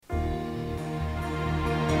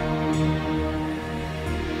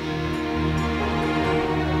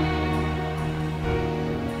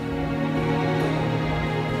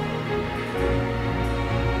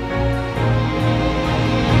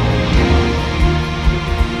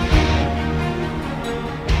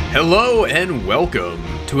Hello and welcome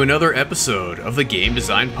to another episode of the Game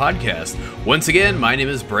Design Podcast. Once again, my name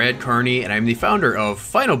is Brad Carney and I'm the founder of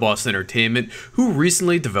Final Boss Entertainment, who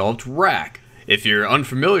recently developed Rack. If you're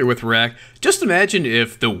unfamiliar with Rack, just imagine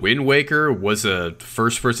if The Wind Waker was a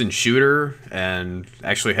first-person shooter and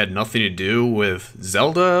actually had nothing to do with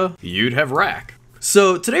Zelda, you'd have Rack.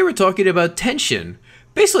 So today we're talking about tension.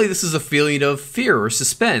 Basically, this is a feeling of fear or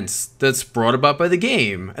suspense that's brought about by the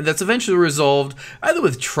game, and that's eventually resolved either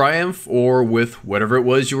with triumph or with whatever it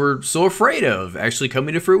was you were so afraid of actually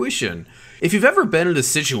coming to fruition. If you've ever been in a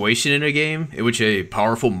situation in a game in which a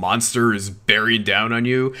powerful monster is bearing down on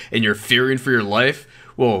you and you're fearing for your life,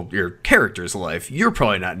 well, your character's life, you're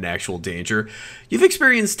probably not in actual danger, you've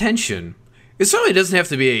experienced tension. It certainly doesn't have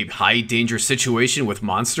to be a high-danger situation with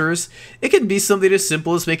monsters. It can be something as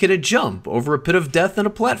simple as making a jump over a pit of death in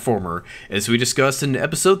a platformer, as we discussed in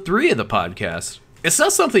episode 3 of the podcast. It's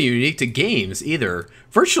not something unique to games, either.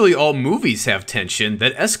 Virtually all movies have tension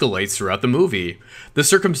that escalates throughout the movie. The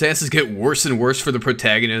circumstances get worse and worse for the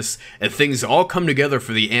protagonists, and things all come together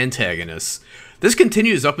for the antagonists. This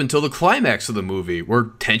continues up until the climax of the movie, where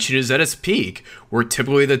tension is at its peak, where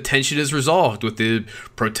typically the tension is resolved with the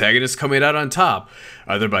protagonist coming out on top,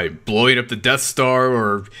 either by blowing up the Death Star,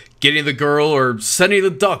 or getting the girl, or sending the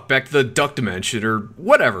duck back to the duck dimension, or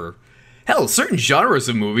whatever. Hell, certain genres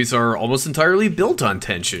of movies are almost entirely built on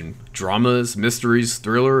tension. Dramas, mysteries,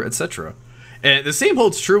 thriller, etc. And the same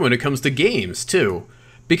holds true when it comes to games, too.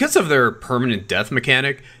 Because of their permanent death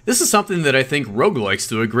mechanic, this is something that I think roguelikes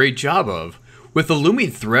do a great job of. With the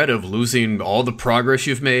looming threat of losing all the progress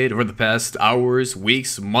you've made over the past hours,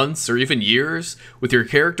 weeks, months, or even years with your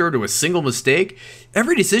character to a single mistake,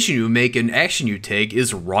 every decision you make and action you take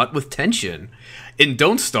is wrought with tension. In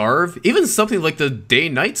Don't Starve, even something like the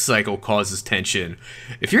day-night cycle causes tension.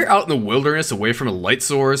 If you're out in the wilderness away from a light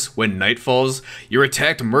source, when night falls, you're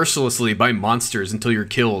attacked mercilessly by monsters until you're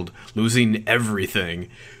killed, losing everything.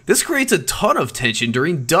 This creates a ton of tension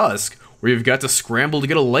during dusk, where you've got to scramble to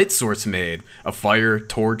get a light source made, a fire,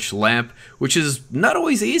 torch, lamp, which is not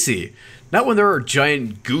always easy. Not when there are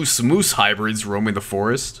giant goose-moose hybrids roaming the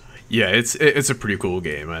forest. Yeah, it's a pretty cool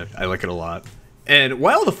game. I like it a lot. And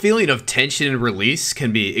while the feeling of tension and release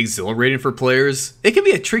can be exhilarating for players, it can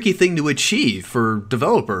be a tricky thing to achieve for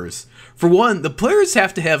developers. For one, the players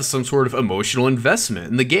have to have some sort of emotional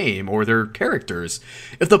investment in the game or their characters.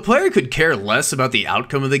 If the player could care less about the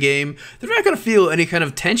outcome of the game, they're not going to feel any kind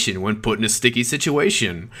of tension when put in a sticky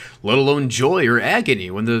situation, let alone joy or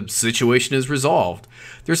agony when the situation is resolved.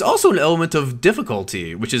 There's also an element of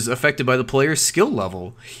difficulty, which is affected by the player's skill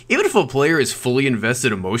level. Even if a player is fully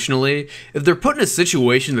invested emotionally, if they're put in a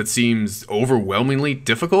situation that seems overwhelmingly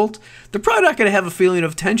difficult, they're probably not going to have a feeling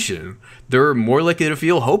of tension. They're more likely to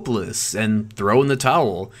feel hopeless and throw in the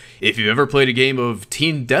towel. If you've ever played a game of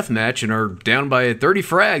Team Deathmatch and are down by 30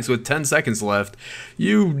 frags with 10 seconds left,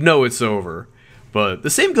 you know it's over. But the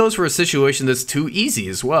same goes for a situation that's too easy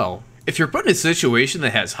as well. If you're put in a situation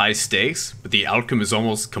that has high stakes, but the outcome is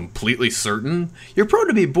almost completely certain, you're prone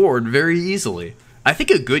to be bored very easily. I think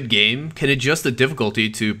a good game can adjust the difficulty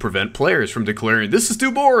to prevent players from declaring, "This is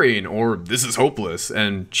too boring," or "This is hopeless,"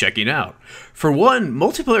 and checking out. For one,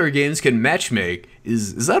 multiplayer games can matchmake,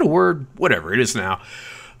 is that a word? Whatever, it is now.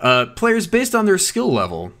 Players based on their skill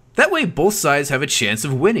level. That way both sides have a chance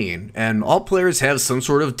of winning, and all players have some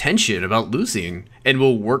sort of tension about losing, and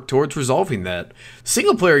will work towards resolving that.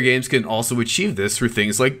 Single-player games can also achieve this through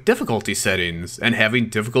things like difficulty settings, and having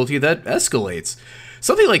difficulty that escalates.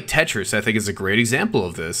 Something like Tetris, I think, is a great example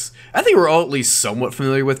of this. I think we're all at least somewhat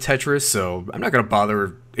familiar with Tetris, so I'm not going to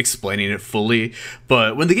bother explaining it fully,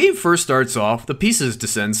 but when the game first starts off, the pieces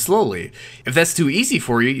descend slowly. If that's too easy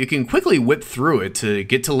for you, you can quickly whip through it to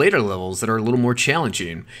get to later levels that are a little more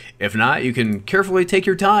challenging. If not, you can carefully take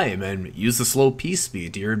your time and use the slow piece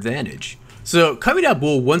speed to your advantage. So, coming up,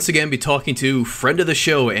 we'll once again be talking to friend of the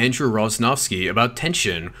show, Andrew Rosnowski, about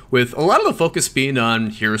tension, with a lot of the focus being on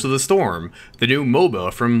Heroes of the Storm, the new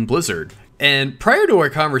MOBA from Blizzard. And prior to our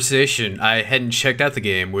conversation, I hadn't checked out the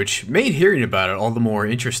game, which made hearing about it all the more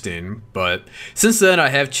interesting, but since then I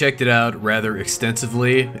have checked it out rather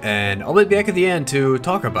extensively, and I'll be back at the end to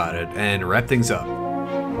talk about it and wrap things up.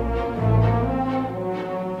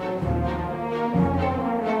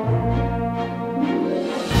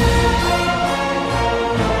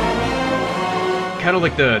 Kind of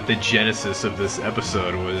like the genesis of this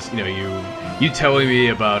episode was, you telling me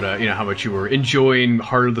about how much you were enjoying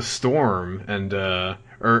Heart of the Storm and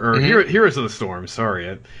Heroes of the Storm.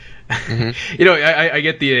 Sorry, You know, I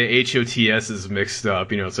get the HOTSs mixed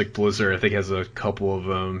up. You know, it's like Blizzard, I think, has a couple of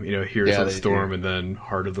them. You know, Heroes of the Storm and then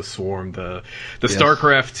Heart of the Swarm, the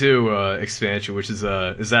StarCraft 2 expansion, which is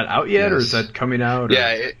that out yet, or is that coming out? Or?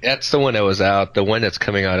 Yeah, that's the one that was out. The one that's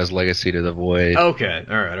coming out is Legacy to the Void. Okay,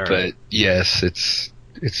 all right. But yes, it's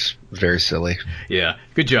very silly. Yeah,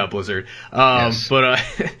 good job, Blizzard. But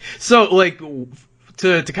so like.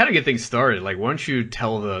 To kind of get things started, like, why don't you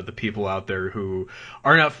tell the people out there who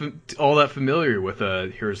are not all that familiar with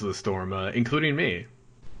Heroes of the Storm, including me?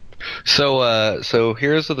 So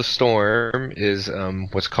Heroes of the Storm is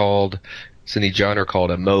what's called, it's in the genre called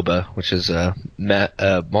a MOBA, which is a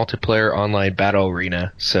multiplayer online battle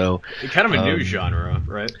arena. So kind of a new genre,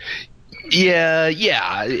 right? Yeah.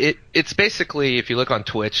 It's basically, if you look on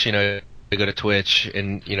Twitch, you know, you go to Twitch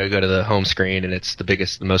and, you know, go to the home screen and it's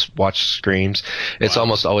the most watched streams. It's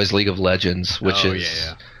almost always League of Legends, which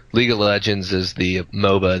is League of Legends is the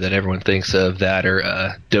MOBA that everyone thinks of, that or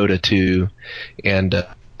Dota 2. And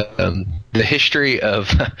the history of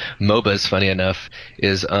MOBAs, funny enough,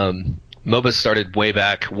 is MOBA started way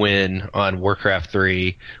back when on Warcraft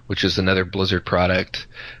 3, which is another Blizzard product.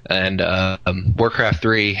 And Warcraft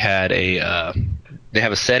 3 had they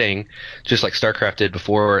have a setting just like StarCraft did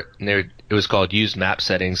before, and it was called Use Map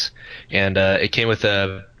Settings, and it came with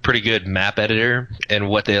a pretty good map editor. And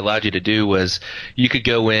what they allowed you to do was you could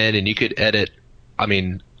go in and you could edit,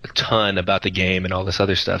 a ton about the game and all this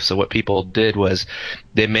other stuff. So what people did was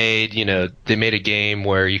they made a game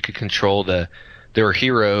where you could control there were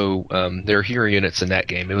hero units in that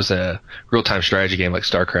game. It was a real-time strategy game like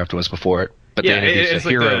StarCraft was before it, but they introduced a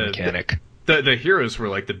hero mechanic. The heroes were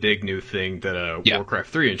like the big new thing that Warcraft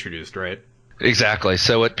 3 introduced, right? Exactly.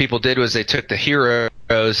 So what people did was they took the heroes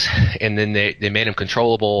and then they made them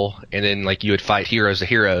controllable, and then like you would fight heroes to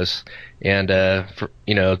heroes. And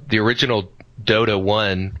the original Dota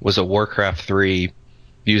 1 was a Warcraft 3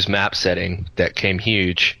 use map setting that came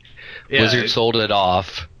huge. Yeah, Blizzard sold it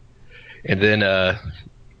off, and then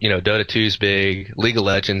Dota 2's big. League of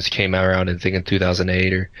Legends came out around, I think, in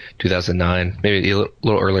 2008 or 2009, maybe a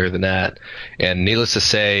little earlier than that. And needless to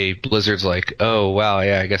say, Blizzard's like, oh, wow,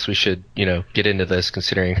 yeah, I guess we should, get into this,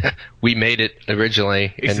 considering we made it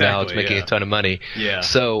originally, and now it's making a ton of money. Yeah.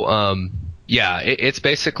 So, it's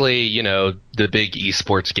basically, the big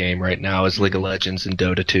esports game right now is League of Legends and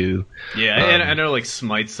Dota 2. Yeah, and I know, like,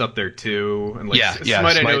 Smite's up there, too. And, like,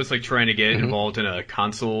 Smite, I know, is, like, trying to get involved in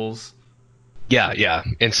consoles. Yeah,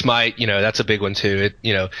 and Smite, that's a big one too.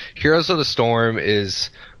 Heroes of the Storm is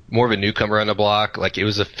more of a newcomer on the block. Like, it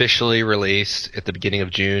was officially released at the beginning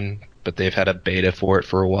of June, but they've had a beta for it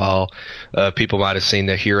for a while. People might have seen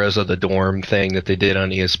the Heroes of the Dorm thing that they did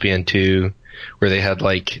on ESPN2, where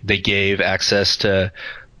they gave access to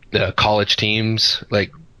college teams,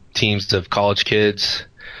 like teams of college kids.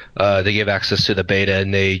 They gave access to the beta,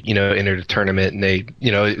 and they, entered a tournament, and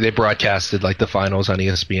they broadcasted like the finals on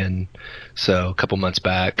ESPN. So a couple months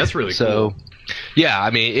back. That's really cool. Yeah,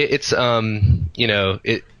 it's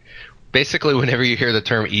basically whenever you hear the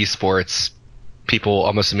term esports, people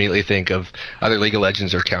almost immediately think of either League of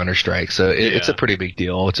Legends or Counter-Strike. So it's a pretty big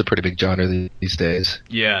deal. It's a pretty big genre these days.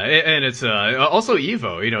 Yeah, and it's also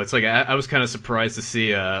EVO. It's like I was kind of surprised to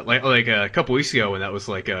see like a couple weeks ago when that was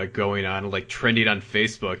like going on, like trending on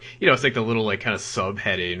Facebook. It's like the little like kind of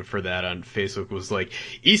subheading for that on Facebook was like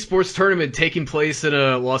esports tournament taking place in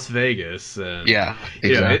Las Vegas. And, yeah,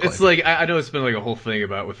 exactly. It's like I know it's been like a whole thing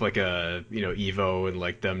about with like EVO and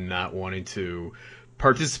like them not wanting to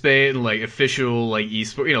participate in like official like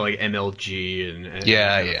esport, like MLG and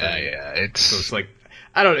yeah. So it's like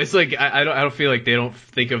I don't feel like they don't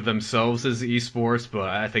think of themselves as esports, but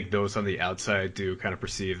I think those on the outside do kind of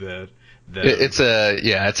perceive that. It's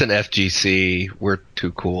an FGC, we're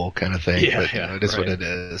too cool kind of thing. But, it is what it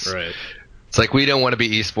is. Right. It's like we don't want to be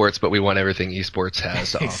esports, but we want everything esports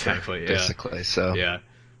has to exactly, offer, basically. So yeah.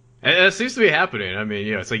 And it seems to be happening.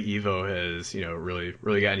 It's like EVO has, really,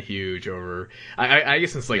 really gotten huge over, I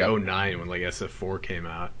guess since like 2009 when like SF4 came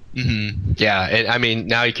out. Mm-hmm. Yeah, and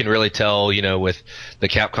now you can really tell, with the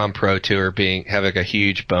Capcom Pro Tour having a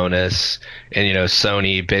huge bonus, and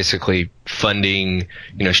Sony basically funding,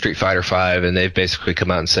 Street Fighter V, and they've basically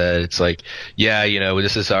come out and said it's like,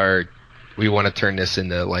 this is we want to turn this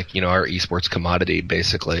into like, our esports commodity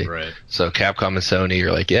basically. Right. So Capcom and Sony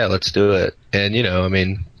are like, yeah, let's do it, and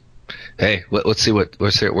hey, let's see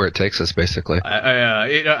where it takes us, basically.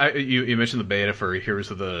 You mentioned the beta for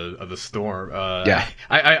Heroes of the Storm. Yeah.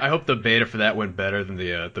 I hope the beta for that went better than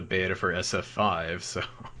the beta for SF5. So.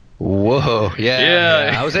 Whoa,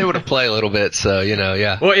 yeah. I was able to play a little bit, so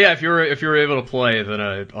yeah. Well, yeah, if you were able to play, then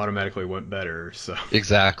it automatically went better. So.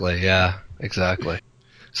 Exactly, yeah, exactly.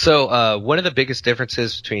 So one of the biggest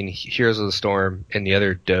differences between Heroes of the Storm and the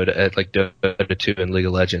other Dota, like Dota 2 and League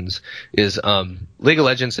of Legends, is League of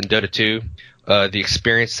Legends and Dota 2, the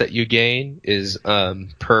experience that you gain is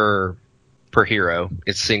per hero.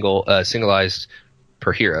 It's singleized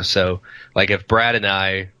per hero. So like if Brad and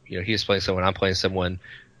I, he's playing someone, I'm playing someone,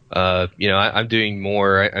 I'm doing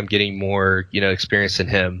more, I'm getting more, experience than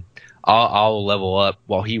him. I'll level up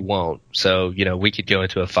while he won't. So, we could go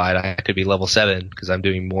into a fight. I could be level 7 because I'm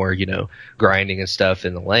doing more, grinding and stuff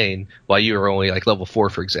in the lane while you are only like level 4,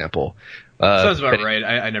 for example. Sounds about right.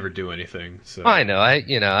 I never do anything. So I know.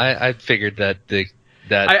 I figured that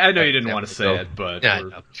I know you didn't want to say it, but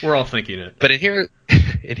yeah, we're all thinking it. But in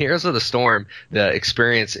Heroes of the Storm, the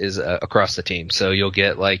experience is across the team. So you'll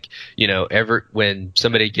get like, when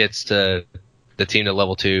somebody gets to the team to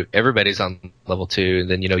level 2, everybody's on level 2, and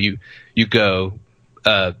then you go,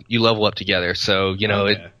 you level up together. So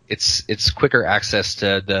okay. It's quicker access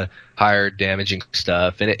to the higher damaging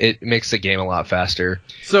stuff, and it makes the game a lot faster.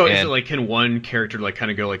 So is it like, can one character like kind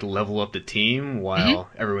of go like level up the team while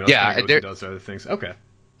everyone else kind of goes and does other things? Okay.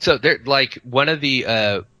 So they're like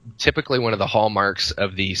typically one of the hallmarks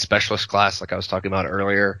of the specialist class, like I was talking about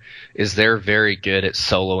earlier, is they're very good at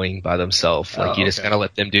soloing by themselves. Like you just kind of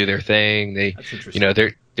let them do their thing.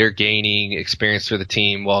 They're gaining experience for the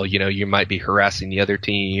team while, you might be harassing the other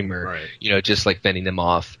team or, just like fending them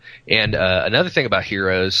off. And, another thing about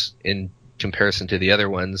Heroes in comparison to the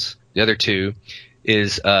other two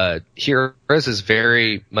is, Heroes is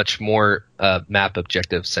very much more, map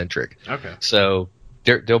objective centric. Okay. So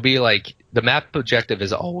there'll be like, the map objective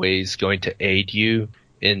is always going to aid you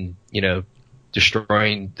in,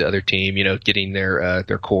 destroying the other team, getting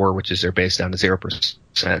their core, which is their base, down to 0%.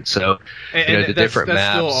 So, the different maps.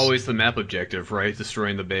 That's still always the map objective, right?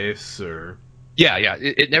 Destroying the base, or yeah,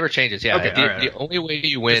 it never changes. Yeah, okay, the only way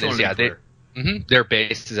you win is their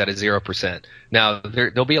base is at a 0%. Now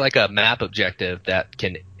there'll be like a map objective that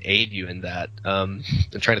can aid you in that. I'm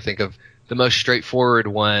trying to think of the most straightforward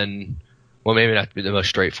one. Well, maybe not the most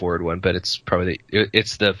straightforward one, but it's probably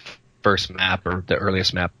it's the first map or the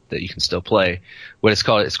earliest map that you can still play. What it's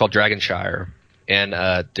called Dragonshire,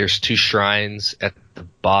 and there's 2 shrines at the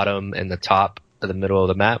bottom and the top of the middle of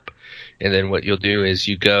the map. And then what you'll do is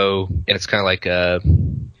you go, and it's kind of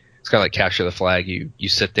like capture the flag. You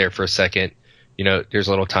sit there for a second. There's a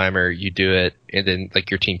little timer. You do it, and then like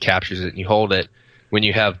your team captures it and you hold it. When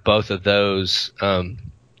you have both of those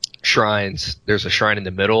shrines, there's a shrine in the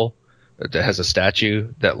middle that has a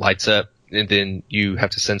statue that lights up, and then you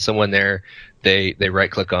have to send someone there. They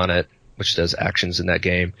right click on it, which does actions in that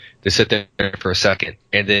game. They sit there for a second,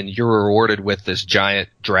 and then you're rewarded with this giant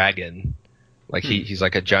dragon. Like he's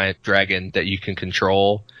like a giant dragon that you can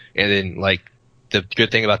control. And then like the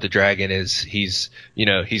good thing about the dragon is he's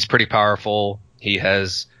pretty powerful. He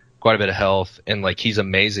has quite a bit of health, and like he's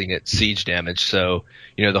amazing at siege damage. So,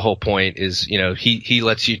 the whole point is, he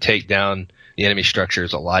lets you take down the enemy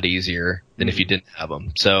structures a lot easier than if you didn't have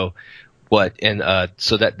them. So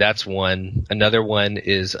so that's one. Another one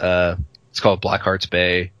is, it's called Blackheart's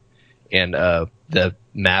Bay. And, the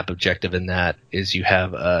map objective in that is you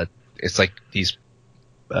have, it's like these,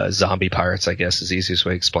 zombie pirates, I guess is the easiest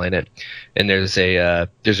way to explain it. And there's a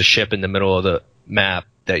ship in the middle of the map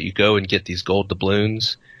that you go and get these gold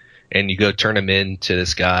doubloons, and you go turn them in to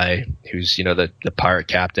this guy who's, the pirate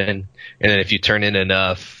captain. And then if you turn in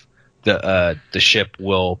enough, the ship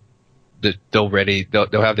will, they'll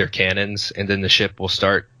have their cannons, and then the ship will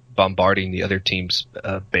start bombarding the other team's,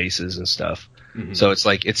 bases and stuff. Mm-hmm. So it's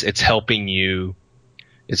like, it's helping you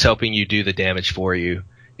do the damage for you.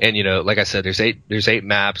 And, like I said, there's eight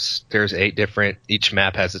maps. There's 8 different, each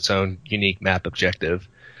map has its own unique map objective.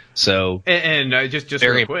 So, and just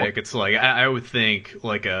real quick, it's like, I would think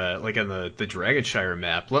like on the Dragonshire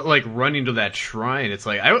map, like running to that shrine, it's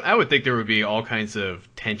like, I would think there would be all kinds of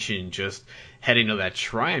tension just heading to that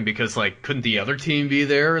shrine, because like, couldn't the other team be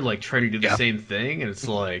there, like trying to do the same thing? And it's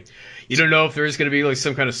like, you don't know if there's going to be like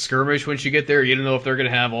some kind of skirmish once you get there. You don't know if they're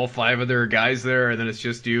going to have all 5 of their guys there, and then it's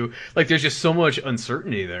just you. Like, there's just so much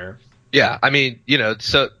uncertainty there. Yeah, I mean,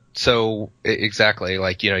 so exactly,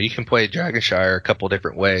 like, you can play Dragonshire a couple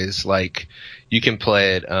different ways. Like, you can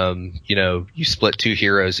play it, you split 2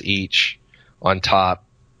 heroes each on top.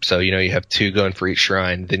 So, you have 2 going for each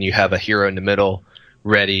shrine. Then you have a hero in the middle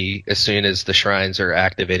ready as soon as the shrines are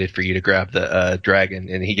activated for you to grab the dragon,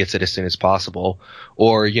 and he gets it as soon as possible.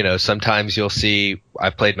 Or, sometimes you'll see,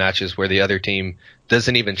 I've played matches where the other team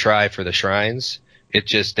doesn't even try for the shrines. It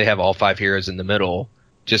just, they have all 5 heroes in the middle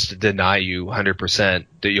just to deny you 100%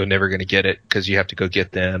 that you're never going to get it because you have to go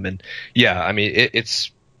get them. And yeah, I mean,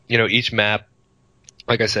 it's, each map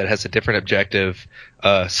like I said, has a different objective.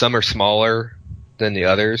 Some are smaller than the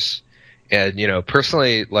others, and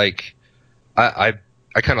personally, like I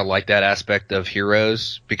kind of like that aspect of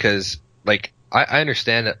Heroes because, like, I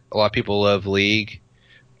understand that a lot of people love League,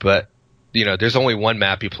 but there's only one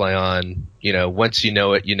map you play on. Once you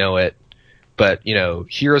know it, you know it. But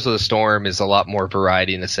Heroes of the Storm is a lot more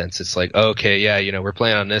variety in a sense. It's like, okay, yeah, we're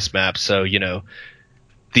playing on this map, so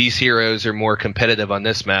these heroes are more competitive on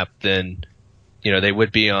this map than they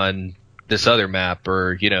would be on this other map,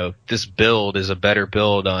 or this build is a better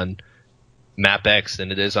build on map X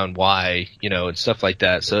than it is on Y, and stuff like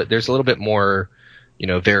that. So there's a little bit more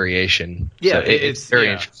variation. Yeah, so it's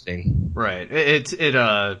very interesting. Right.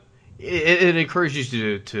 It encourages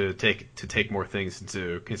you to take more things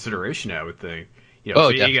into consideration, I would think. So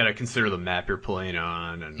you got to consider the map you're playing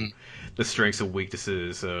on and the strengths and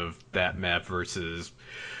weaknesses of that map versus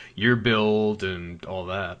your build and all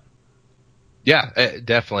that. Yeah,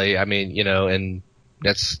 definitely. I mean, and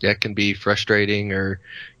that can be frustrating or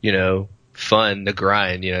fun to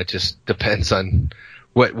grind. It just depends on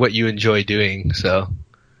what you enjoy doing. So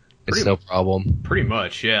it's no problem. Pretty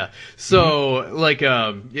much, yeah. So, like,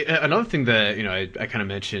 another thing that I kind of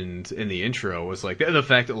mentioned in the intro was like the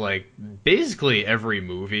fact that like basically every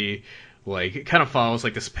movie like it kind of follows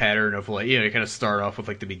like this pattern of like you kind of start off with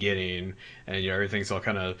like the beginning and everything's all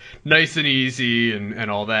kind of nice and easy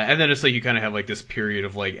and all that, and then it's like you kind of have like this period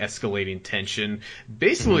of like escalating tension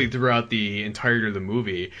basically throughout the entirety of the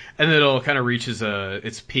movie, and then it all kind of reaches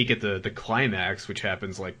its peak at the climax, which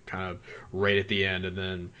happens like kind of right at the end, and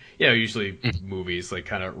then usually movies like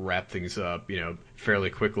kind of wrap things up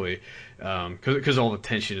fairly quickly because all the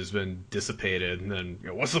tension has been dissipated, and then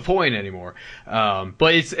what's the point anymore?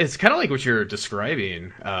 But it's kind of like what you're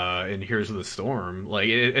describing in Heroes of the Storm. Like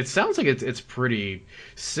it sounds like it's pretty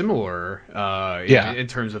similar in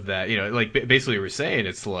terms of that. Like basically we're saying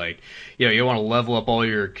it's like you want to level up all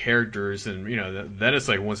your characters, and then it's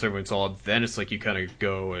like once everyone's all up, then it's like you kind of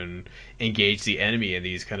go and engage the enemy in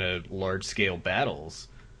these kind of large scale battles.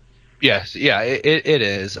 Yes, yeah, it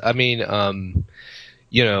is. I mean,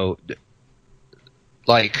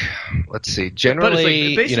 like, let's see. Generally, but it's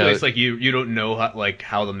like, basically, it's like you don't know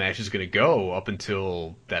how the match is going to go up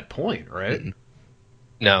until that point, right?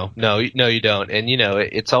 No, you don't. And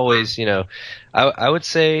it's always I would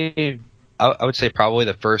say probably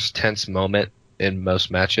the first tense moment in most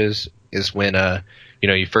matches is when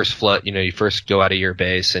you first you first go out of your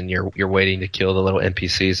base and you're waiting to kill the little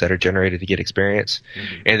NPCs that are generated to get experience,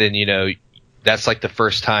 and then that's like the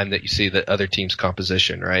first time that you see the other team's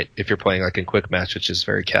composition, right? If you're playing like in quick match, which is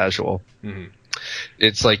very casual,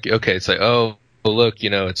 it's like, okay, it's like, oh, look,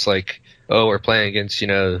 it's like, oh, we're playing against,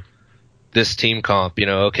 this team comp,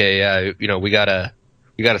 okay, yeah, we gotta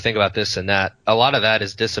think about this and that. A lot of that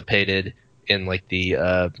is dissipated in like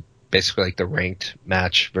the, basically like the ranked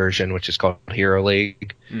match version, which is called Hero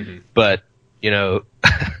League. But,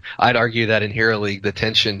 I'd argue that in Hero League, the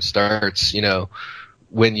tension starts,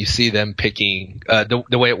 when you see them picking,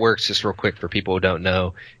 the way it works, just real quick for people who don't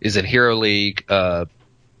know, is in Hero League,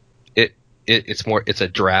 it's a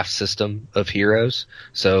draft system of heroes.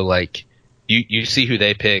 So like, you see who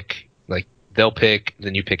they pick, like they'll pick,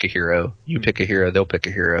 then you pick a hero, you pick a hero, they'll pick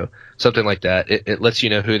a hero, something like that. It lets you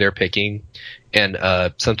know who they're picking, and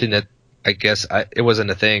something that I guess it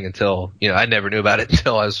wasn't a thing until I never knew about it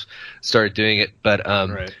until I started doing it. But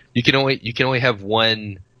right. you can only have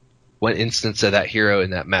one instance of that hero in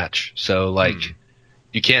that match. So like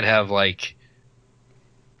you can't have like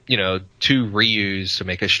two Ryus to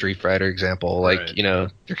make a Street Fighter example. Like right.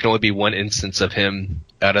 There can only be one instance of him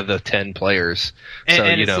out of the 10 players.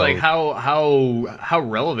 And it's like how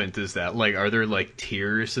relevant is that? Like, are there like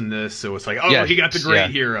tiers in this? So it's like, oh, he got the great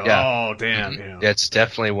hero. Yeah. Oh, damn. It's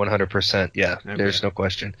definitely 100%. Yeah, okay. There's no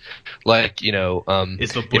question. Like is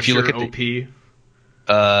the Butcher if you look at OP?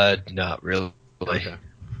 Not really. Okay.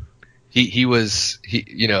 It was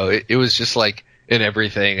just like in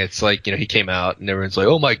everything. It's like, he came out and everyone's like,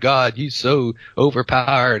 oh my God, he's so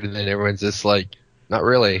overpowered. And then everyone's just like, not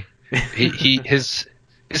really. His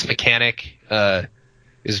mechanic,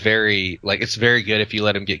 is very, like, it's very good if you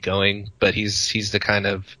let him get going, but he's the kind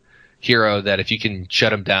of hero that if you can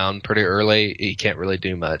shut him down pretty early, he can't really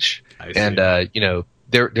do much. And,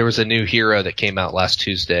 there was a new hero that came out last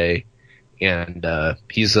Tuesday, and,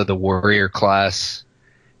 he's of the warrior class.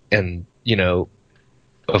 And,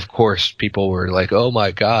 of course, people were like, oh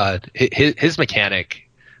my God. His mechanic,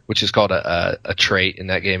 which is called a trait in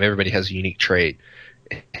that game, everybody has a unique trait.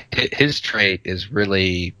 His trait is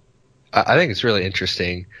really, I think it's really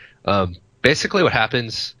interesting. Basically what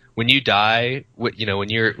happens when you die, when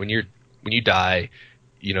you die,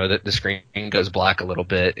 the screen goes black a little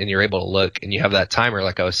bit and you're able to look and you have that timer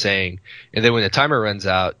like I was saying. And then when the timer runs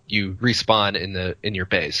out, you respawn in your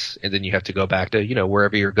base and then you have to go back to,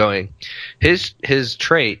 wherever you're going. His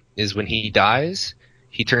trait is when he dies,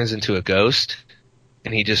 he turns into a ghost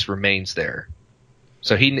and he just remains there.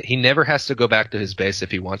 So he never has to go back to his base if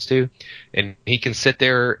he wants to, and he can sit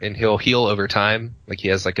there and he'll heal over time. Like he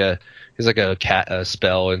has a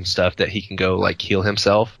spell and stuff that he can go like heal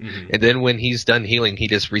himself, and then when he's done healing, he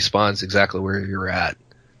just respawns exactly where you're at.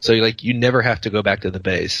 So you never have to go back to the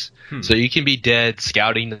base. So you can be dead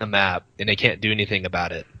scouting the map, and they can't do anything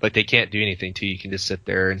about it. But they can't do anything to you. You can just sit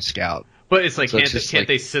there and scout. But it's like, so can't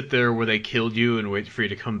they sit there where they killed you and wait for you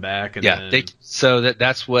to come back? And then... so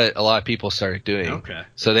that's what a lot of people started doing. Okay.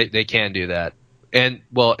 So they can do that. And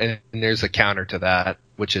there's a counter to that,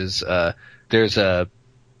 which is there's a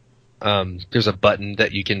button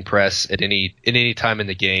that you can press at any time in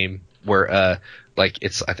the game where I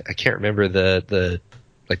can't remember the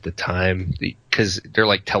time because they're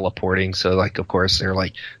like teleporting. So like, of course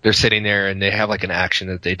they're sitting there and they have like an action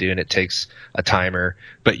that they do and it takes a timer,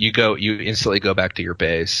 but you instantly go back to your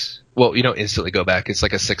base. Well, you don't instantly go back. It's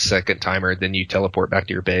like a 6-second timer. Then you teleport back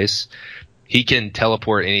to your base. He can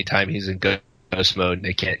teleport anytime he's in ghost mode and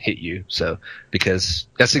they can't hit you. So because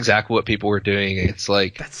that's exactly what people were doing. It's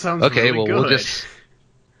like, that sounds okay, really good.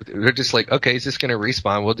 They're just like, okay, he's just going to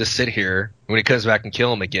respawn. We'll just sit here when he comes back and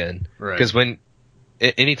kill him again. Right. Because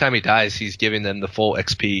anytime he dies, he's giving them the full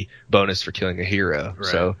XP bonus for killing a hero. Right.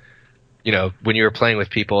 So, when you were playing with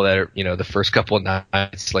people that are, the first couple of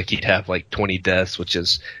nights, like he'd have like 20 deaths, which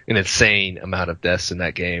is an insane amount of deaths in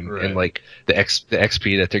that game. Right. And like the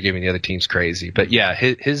XP that they're giving the other team's crazy. But yeah,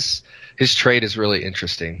 his trait is really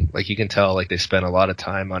interesting. Like you can tell, like they spent a lot of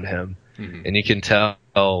time on him, and you can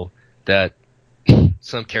tell that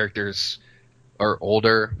some characters are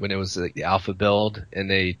older when it was like the alpha build and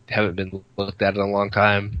they haven't been looked at in a long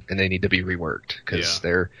time and they need to be reworked because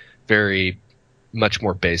they're very much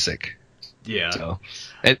more basic. Yeah. So,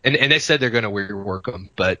 and they said they're going to rework them,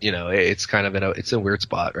 but it's kind of it's a weird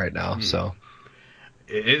spot right now. So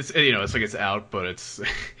it's it's like it's out, but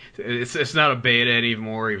it's not a beta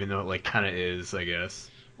anymore, even though it like kind of is, I guess.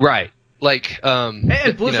 Right. Like,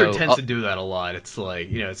 and Blizzard tends to do that a lot. It's like,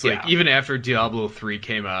 like even after Diablo 3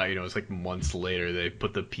 came out, it's like months later they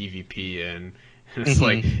put the PvP in. And it's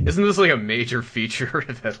like, isn't this like a major feature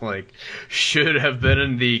that like should have been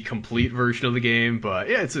in the complete version of the game? But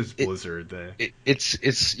yeah, it's just Blizzard.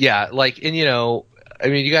 It's like, and I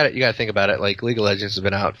mean, you got to think about it. Like League of Legends has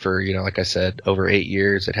been out for, like I said, over 8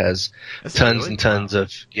 years. It has tons and tons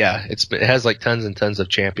of, it has like tons and tons of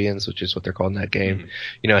champions, which is what they're called in that game.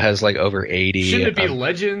 It has like over 80. Shouldn't it be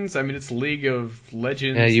Legends? I mean, it's League of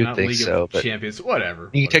Legends, not League of Champions. Whatever.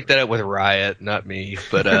 You can take that up with Riot, not me.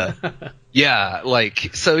 But yeah,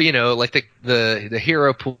 like so, like the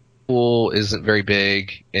hero pool isn't very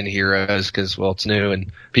big in Heroes because it's new and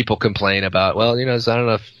people complain about there's not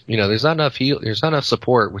enough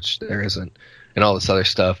support, which there isn't, and all this other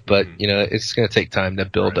stuff, but it's going to take time to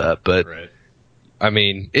build up. But I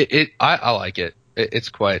mean I like it. It's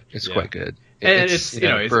quite good, and it's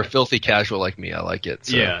for a filthy casual like me, I like it.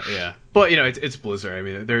 So. Yeah but it's Blizzard. I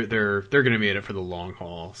mean they're going to be in it for the long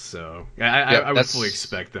haul, so I would fully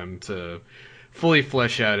expect them to fully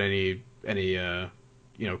flesh out any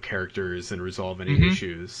characters and resolve any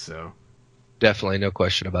issues. So definitely, no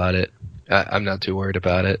question about it. I'm not too worried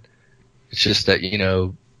about it. It's just that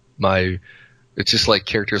it's just like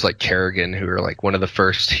characters like Kerrigan, who are like one of the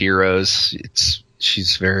first heroes.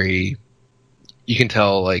 She's very, you can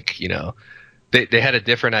tell like they had a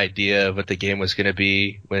different idea of what the game was going to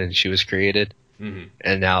be when she was created,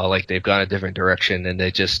 and now like they've gone a different direction and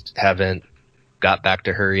they just haven't got back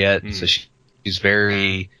to her yet. So she's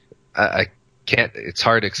very it's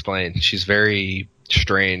hard to explain. She's very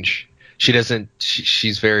strange. She desperately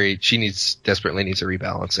needs a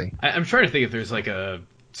rebalancing. I'm trying to think if there's like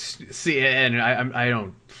and I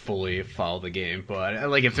don't fully follow the game, but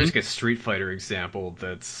like if there's like a Street Fighter example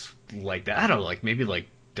that's like that, I don't know, like maybe like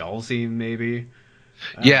Dhalsim maybe.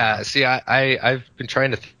 Yeah, see, I've been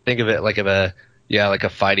trying to think of it like a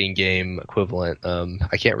fighting game equivalent.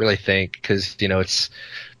 I can't really think because it's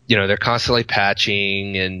they're constantly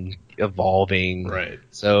patching and evolving, right?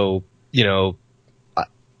 So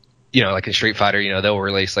like in Street Fighter, they'll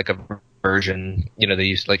release like a version. They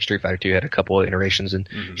used like Street Fighter 2 had a couple of iterations, and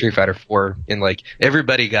Street Fighter 4, and like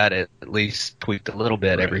everybody got it at least tweaked a little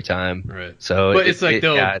bit every time. Right. So, but it's like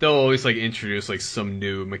they'll always like introduce like some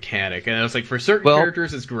new mechanic, and it's like for certain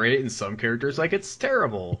characters it's great, and some characters like it's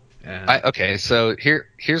terrible. Okay, so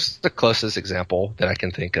here's the closest example that I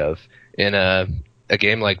can think of in a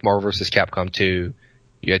game like Marvel vs. Capcom 2.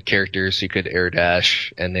 you had characters who could air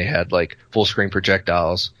dash, and they had like full screen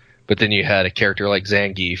projectiles. But then you had a character like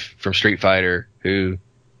Zangief from Street Fighter who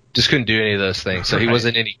just couldn't do any of those things, so he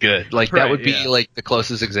wasn't any good. Like that would be like the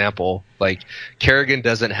closest example. Like Kerrigan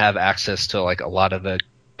doesn't have access to like a lot of the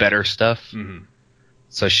better stuff,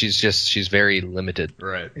 so she's very limited.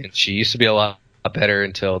 Right. And she used to be a lot better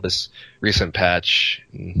until this recent patch.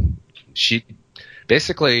 She's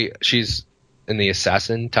in the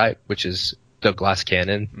assassin type, which is the glass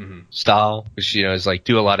cannon style, which is like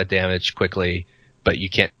do a lot of damage quickly, but you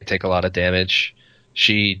can't take a lot of damage.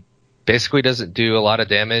 She basically doesn't do a lot of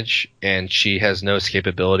damage, and she has no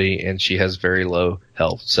escapability, and she has very low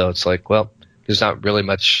health. So it's like, well, there's not really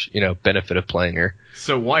much, benefit of playing her.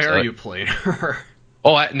 So why are you playing her?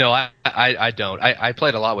 Oh, I don't. I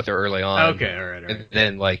played a lot with her early on. Okay, all right. And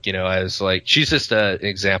then, I was like, she's just an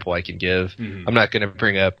example I can give. I'm not going to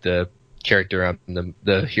bring up the character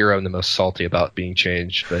the hero I'm the most salty about being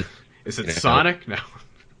changed, but is it Sonic? No.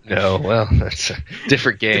 No, well, that's a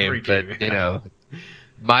different game.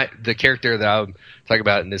 The character that I'm talking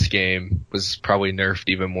about in this game was probably nerfed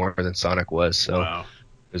even more than Sonic was. So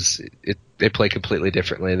they play completely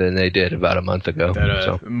differently than they did about a month ago.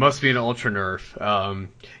 It must be an ultra nerf.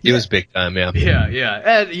 It was big time, yeah.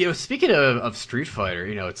 Yeah. And speaking of Street Fighter,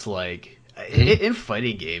 it's like in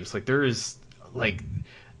fighting games, like there's like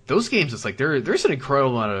those games. It's like there's an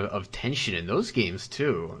incredible amount of tension in those games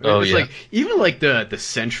too. It's like even like the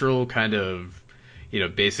central kind of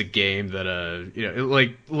basic game that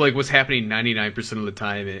like what's happening 99% of the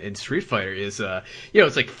time in Street Fighter is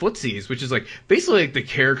it's like footsies, which is like basically like the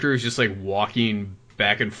character is just like walking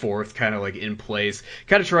back and forth kind of like in place,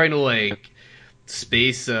 kind of trying to like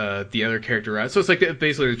space the other character out. So it's like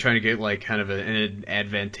basically they're trying to get like kind of an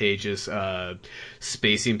advantageous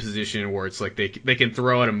spacing position where it's like they can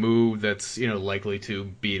throw out a move that's likely to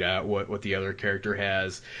beat out what the other character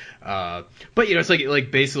has. But it's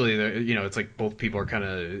like basically it's like both people are kind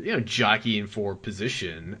of jockeying for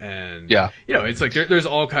position, and it's like there's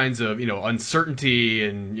all kinds of uncertainty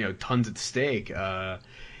and tons at stake.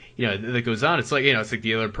 That goes on. It's like it's like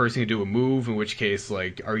the other person can do a move, in which case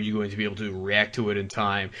like are you going to be able to react to it in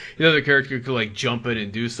time? The other character could like jump in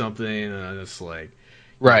and do something, and it's like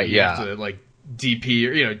you have to like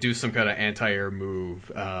DP or do some kind of anti-air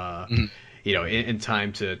move in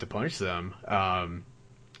time to punish them.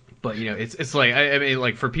 But it's like I mean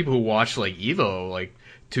like for people who watched like Evo like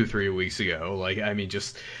 2-3 weeks ago, like I mean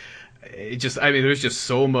there's just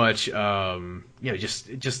so much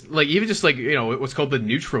just like even just like what's called the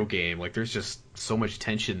neutral game, like there's just so much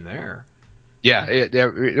tension there. It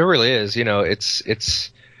really is.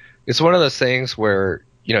 It's one of those things where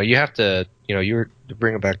you have to you were to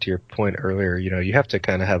bring it back to your point earlier, you have to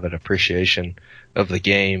kind of have an appreciation of the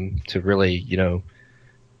game to really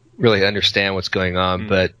really understand what's going on.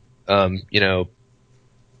 But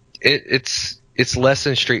it's less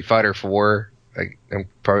than Street Fighter 4.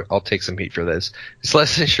 I'll take some heat for this. It's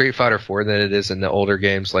less in Street Fighter 4 than it is in the older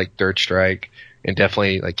games like Third Strike, and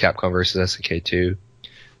definitely like Capcom vs SNK 2.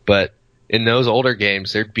 But in those older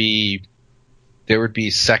games, there would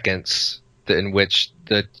be seconds in which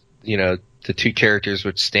the two characters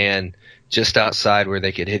would stand just outside where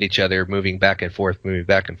they could hit each other, moving back and forth,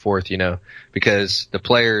 because the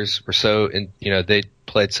players were they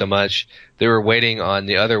played so much, they were waiting on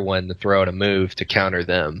the other one to throw out a move to counter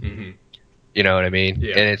them. You know what I mean?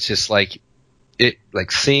 Yeah. And it's just like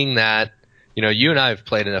seeing that, you and I have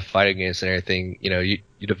played enough fighting games and everything, you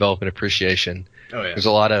develop an appreciation. Oh yeah. There's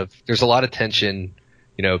a lot of tension,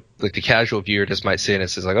 like the casual viewer just might see it and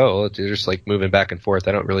it's just like, oh, they're just like moving back and forth.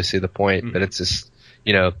 I don't really see the point, but it's just,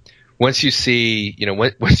 once you see,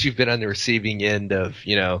 once you've been on the receiving end of,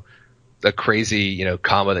 a crazy,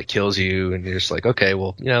 combo that kills you, and you're just like, okay,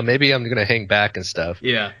 well, maybe I'm gonna hang back and stuff.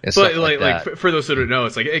 Yeah, and but like for those who don't know,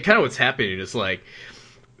 it's like kind of what's happening is like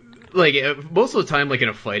most of the time, like in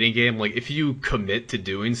a fighting game, like if you commit to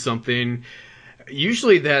doing something,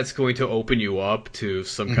 usually that's going to open you up to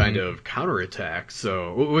some kind of counterattack.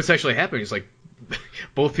 So what's actually happening is like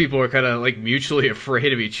both people are kind of like mutually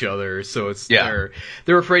afraid of each other, so it's they're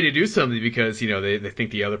afraid to do something because they think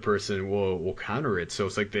the other person will counter it. So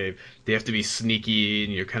it's like they have to be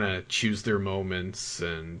sneaky and kind of choose their moments.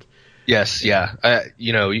 And yes, you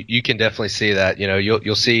can definitely see that.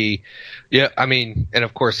 You'll see, I mean, and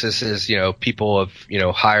of course this is people of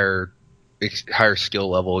higher skill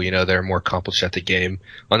level, they're more accomplished at the game.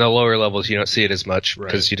 On the lower levels, you don't see it as much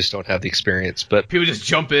because you just don't have the experience. But people just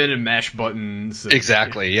jump in and mash buttons.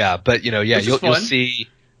 Exactly, yeah. But you'll see.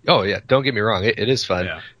 Oh yeah, don't get me wrong, it is fun.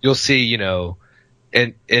 Yeah. You'll see,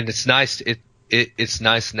 and it's nice. it's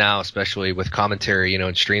nice now, especially with commentary,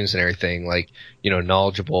 and streams and everything. Like,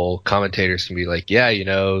 knowledgeable commentators can be like, yeah,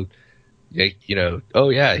 oh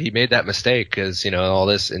yeah, he made that mistake because all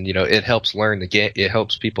this, and it helps learn the game. It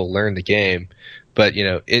helps people learn the game. But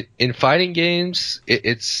in fighting games,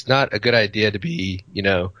 it's not a good idea to be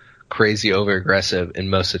crazy over aggressive in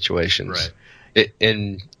most situations. Right.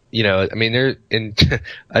 I mean,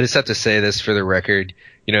 I just have to say this for the record.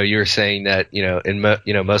 You were saying that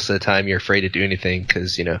most of the time you're afraid to do anything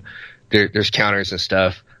because there's counters and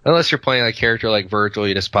stuff. Unless you're playing a character like Virgil,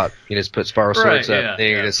 you just put spiral swords up, and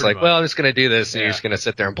you're just like, well, I'm just gonna do this, and you're just gonna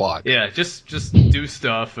sit there and block. Yeah, just do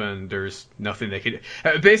stuff, and there's nothing they can.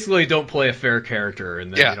 Basically, don't play a fair character,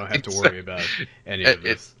 and then you don't have to worry about any of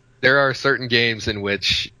this. There are certain games in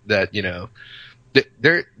which that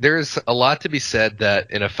there's a lot to be said that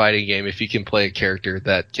in a fighting game, if you can play a character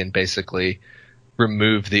that can basically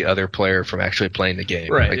remove the other player from actually playing the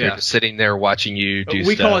game, right? They're just sitting there watching you do.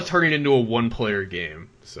 We stuff. call it turning into a one-player game.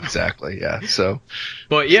 So. Exactly, yeah. So,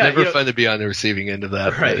 but yeah, it's never fun to be on the receiving end of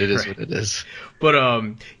that. Right, but it is what it is. But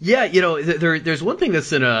there's one thing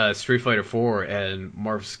that's in Street Fighter 4 and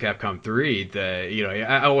Marvel vs. Capcom 3 that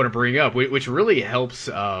I want to bring up, which really helps.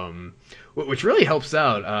 Which really helps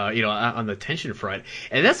out, on the tension front,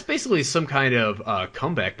 and that's basically some kind of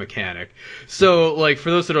comeback mechanic. So, like,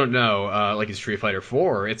 for those who don't know, like in Street Fighter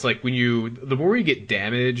 4, it's like the more you get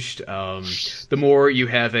damaged, the more you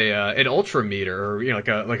have an ultra meter, or like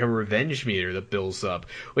a revenge meter that builds up,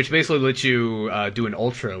 which basically lets you do an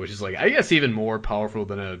ultra, which is like, I guess, even more powerful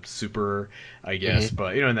than a super, I guess. Mm-hmm.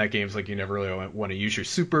 But in that game, it's like you never really want to use your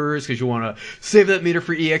supers because you want to save that meter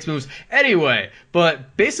for EX moves. Anyway,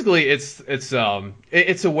 but basically it's a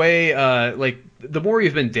way, like, the more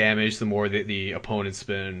you've been damaged, the more the opponent's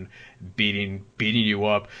been beating you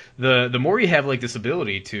up, the more you have, like, this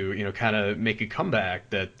ability to kind of make a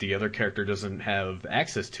comeback that the other character doesn't have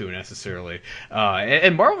access to necessarily.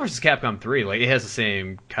 And Marvel vs. Capcom 3, like, it has the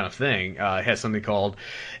same kind of thing. It has something called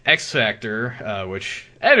X Factor, which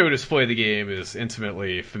anyone who's played the game is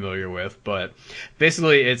intimately familiar with, but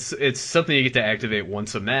basically it's something you get to activate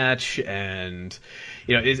once a match, and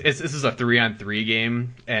this is a 3-on-3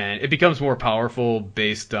 game, and it becomes more powerful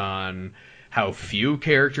based on how few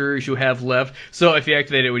characters you have left. So if you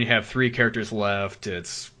activate it when you have 3 characters left,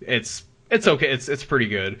 it's okay. It's pretty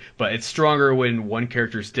good, but it's stronger when one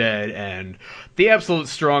character's dead, and the absolute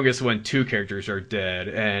strongest when 2 characters are dead.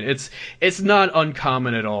 And it's not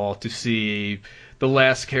uncommon at all to see the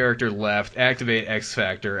last character left activate X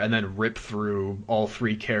Factor and then rip through all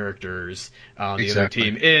 3 characters on the other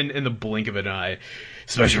team in the blink of an eye,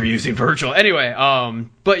 especially if you're using Virgil. Anyway,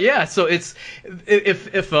 but yeah, so it's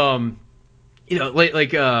if one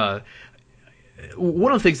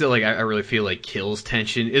of the things that, like, I really feel like kills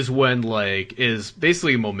tension is when, like, is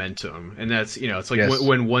basically momentum, and that's it's like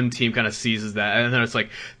when one team kind of seizes that, and then it's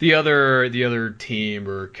like the other team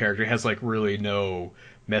or character has, like, really no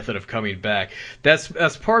method of coming back. That's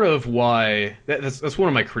part of why that's one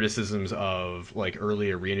of my criticisms of, like,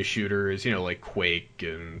 early arena shooters, like Quake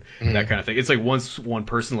and that kind of thing. It's like once one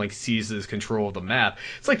person, like, seizes control of the map,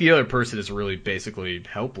 it's like the other person is really basically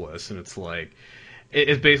helpless, and it's like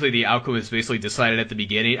it's basically the outcome is basically decided at the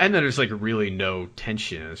beginning, and then there's, like, really no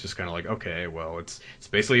tension. It's just kind of like, okay, well, it's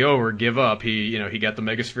basically over, give up. He got the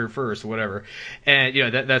Megasphere first, whatever. And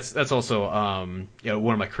that's also one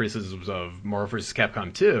of my criticisms of Marvel vs.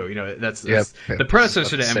 Capcom 2. That's the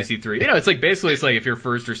predecessor to MVC3. It's like basically if your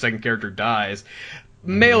first or second character dies,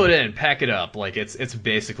 mail it in, pack it up. Like, it's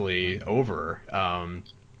basically over.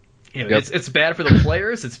 It's bad for the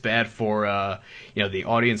players. It's bad for the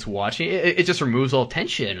audience watching. It just removes all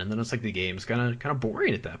tension, and then it's like the game's kind of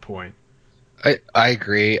boring at that point. I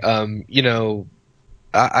agree. I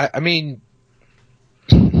mean,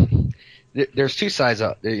 there's 2 sides.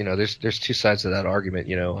 There's 2 sides of that argument.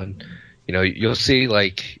 And you'll see,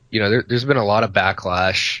 like, there's been a lot of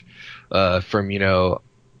backlash from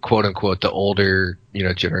quote unquote the older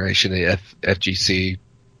generation, the FGC,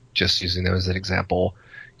 just using them as an example.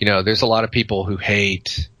 There's a lot of people who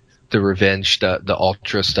hate the revenge stuff, the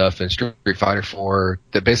ultra stuff in Street Fighter 4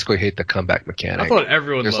 that basically hate the comeback mechanic. I thought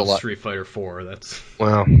everyone loves Street Fighter 4.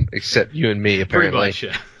 Well, except you and me, apparently. Pretty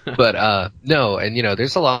much, yeah. But no, and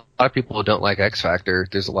there's a lot of people who don't like X Factor.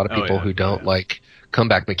 There's a lot of people who don't like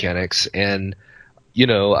comeback mechanics, and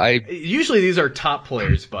usually these are top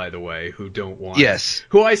players, by the way, who don't want. Yes.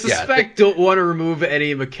 Who I suspect don't want to remove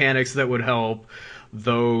any mechanics that would help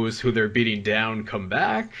those who they're beating down come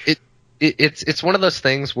back. It's one of those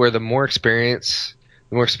things where the more experience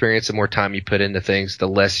and more time you put into things, the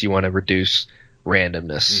less you want to reduce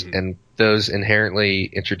randomness. Mm-hmm. And those inherently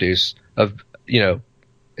introduce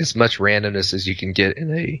as much randomness as you can get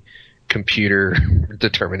in a computer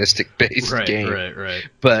deterministic based game. Right.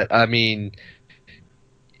 But I mean,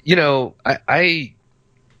 you know,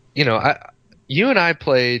 you and I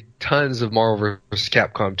played tons of Marvel vs.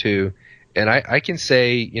 Capcom 2, and I can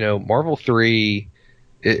say, you know, Marvel 3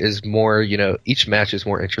 is more, you know, each match is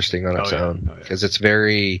more interesting on its own because it's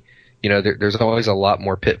very, you know, there's always a lot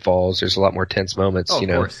more pitfalls. There's a lot more tense moments. Of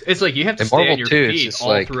course. It's like you have to stay on your feet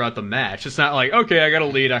all throughout the match. It's not like, okay, I got a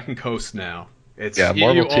lead, I can coast now. It's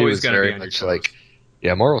Marvel 2 is very much like,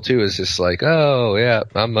 Marvel 2 is just like, oh yeah,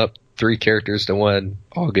 I'm up 3 characters to 1,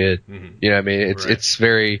 all good. Mm-hmm. You know what I mean? It's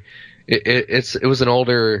very, it was an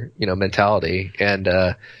older, you know, mentality. And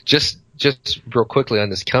just real quickly on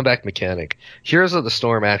this comeback mechanic, Heroes of the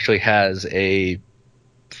Storm actually has a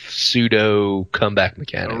pseudo comeback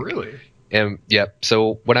mechanic. Oh, really? And yep.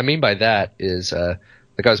 So what I mean by that is,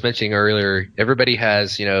 like I was mentioning earlier, everybody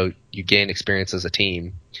has, you know, you gain experience as a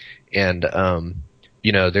team, and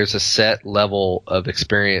you know, there's a set level of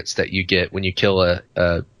experience that you get when you kill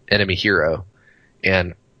a enemy hero,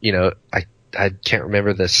 and you know, I can't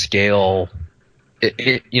remember the scale.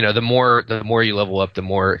 You know, the more you level up, the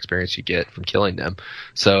more experience you get from killing them.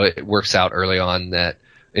 So it works out early on that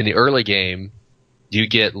in the early game, you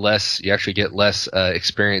actually get less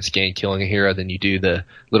experience gained killing a hero than you do the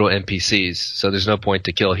little NPCs. So there's no point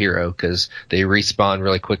to kill a hero because they respawn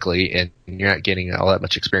really quickly and you're not getting all that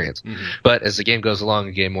much experience. Mm-hmm. But as the game goes along,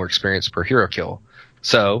 you gain more experience per hero kill.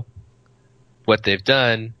 So what they've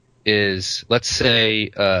done is, let's say,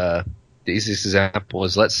 the easiest example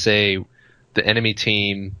is, let's say the enemy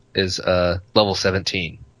team is level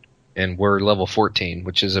 17 and we're level 14,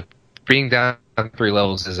 which is being down 3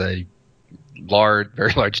 levels is a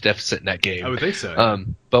very large deficit in that game. I would think so.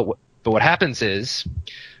 But what happens is,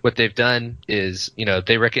 what they've done is, you know,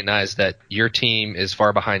 they recognize that your team is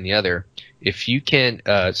far behind the other. If you can,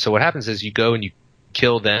 so what happens is you go and you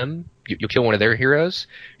kill them, you kill one of their heroes,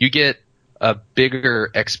 you get a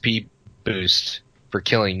bigger XP boost for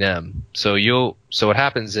killing them. So what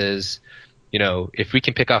happens is, you know, if we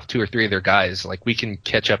can pick off 2 or 3 of their guys, like, we can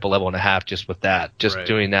catch up a level and a half just with that,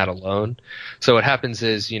 doing that alone. So what happens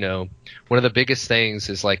is, you know, one of the biggest things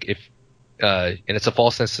is, like, if, and it's a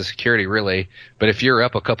false sense of security really, but if you're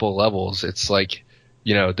up a couple of levels, it's like,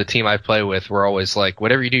 you know, the team I play with, we're always like,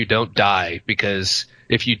 whatever you do, don't die, because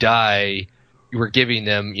if you die, we're giving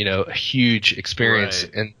them, you know, a huge experience.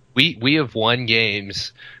 Right. And we have won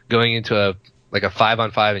games going into a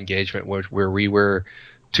 5-on-5 engagement where we were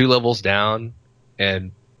 2 levels down,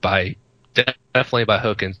 and definitely by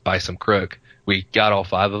hook and by some crook, we got all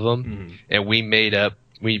 5 of them, and we made up.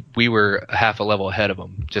 We were half a level ahead of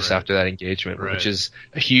them just after that engagement, which is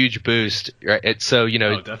a huge boost. Right? So, you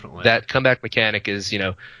know, that comeback mechanic is, you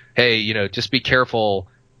know, hey, you know, just be careful.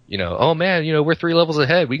 You know, oh man, you know, we're 3 levels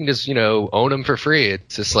ahead. We can just, you know, own them for free.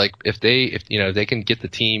 It's just like, if you know, they can get the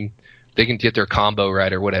team, they can get their combo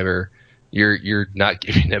right or whatever. You're not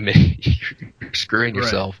giving them you're screwing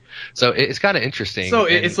yourself. So it's kind of interesting. So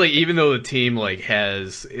it's like, even though the team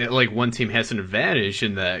has one team has an advantage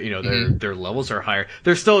in that, you know, their levels are higher,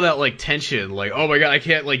 there's still that tension, like, oh my god, I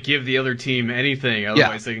can't give the other team anything,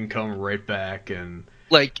 otherwise they can come right back. And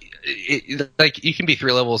you can be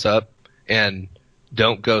 3 levels up and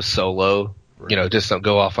don't go solo. You know, just don't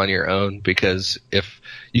go off on your own, because if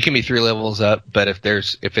you can be 3 levels up, but if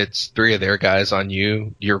it's 3 of their guys on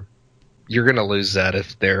you, you're going to lose that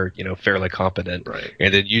if they're, you know, fairly competent. Right.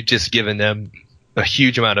 And then you just given them a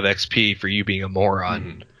huge amount of XP for you being a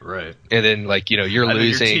moron. Right. And then, like, you know, you're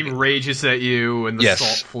losing. Your team rages at you and the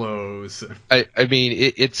salt flows. I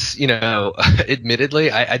mean, it's, you know,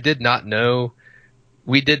 admittedly, I did not know,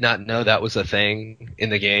 we did not know that was a thing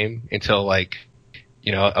in the game until, like,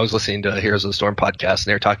 you know, I was listening to a Heroes of the Storm podcast and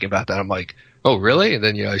they were talking about that. I'm like, oh, really? And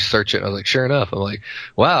then, you know, I search it and I was like, sure enough. I'm like,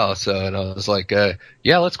 wow. So, and I was like,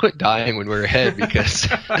 yeah, let's quit dying when we're ahead, because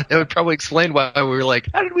that would probably explain why we were like,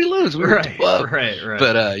 how did we lose? We were right.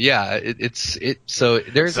 But, yeah, so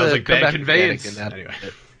there's sounds a like bad conveyance in that.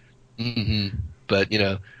 Anyway. But, you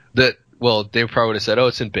know, they probably would have said, oh,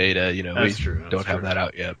 it's in beta, you know, That's we true. don't have that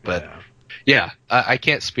out yet. But yeah, I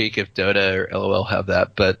can't speak if Dota or LOL have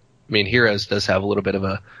that, but I mean, Heroes does have a little bit of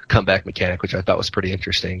a comeback mechanic, which I thought was pretty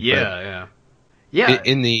interesting. Yeah.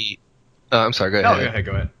 In the, I'm sorry, go ahead.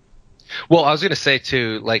 Go ahead. Well, I was going to say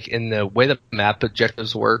too, like, in the way the map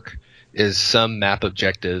objectives work, is some map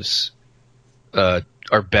objectives are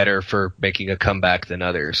better for making a comeback than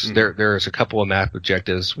others. There's a couple of map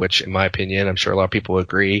objectives which, in my opinion, I'm sure a lot of people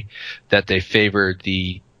agree, that they favor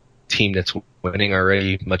the team that's winning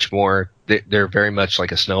already much more. They're very much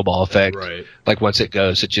like a snowball effect. Right. Like once it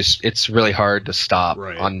goes, it's really hard to stop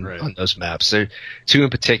on those maps. There, two in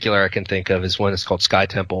particular I can think of is one that's called Sky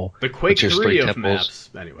Temple. The Quake 3 of maps.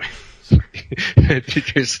 Anyway. Got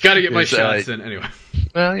to get my shots in anyway.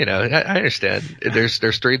 Well, I understand. There's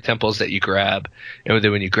 3 temples that you grab, and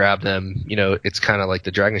then when you grab them, it's kind of like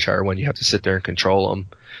the Dragonshire one. You have to sit there and control them.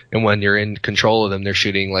 And when you're in control of them, they're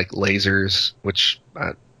shooting like lasers, which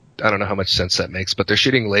I don't know how much sense that makes, but they're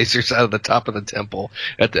shooting lasers out of the top of the temple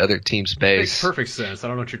at the other team's base. Makes perfect sense. I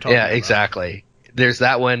don't know what you're talking about. Yeah, exactly. There's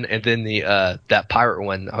that one, and then the that pirate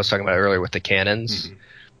one I was talking about earlier with the cannons. Mm-hmm.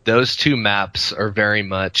 Those 2 maps are very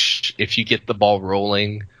much, if you get the ball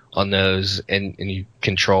rolling on those and you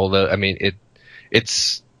control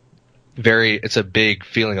it's a big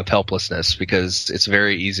feeling of helplessness because it's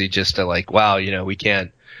very easy just to we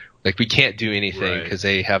can't do anything because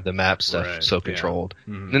they have the map stuff so controlled.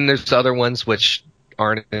 Yeah. Mm-hmm. Then there's other ones which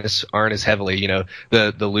aren't as heavily,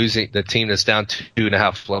 the team that's down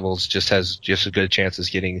 2.5 levels just has just as good a chance as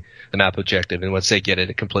getting the map objective, and once they get it,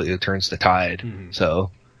 it completely turns the tide. Mm-hmm. So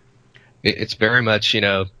it's very much,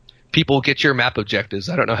 people get your map objectives.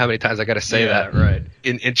 I don't know how many times I got to say that right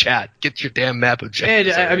in chat. Get your damn map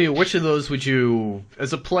objectives. And which of those would you,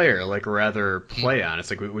 as a player, rather play on?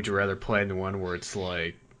 It's would you rather play in the one where it's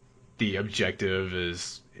the objective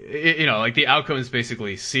is, the outcome is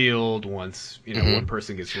basically sealed once one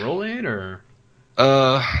person gets rolling, or?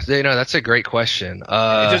 That's a great question.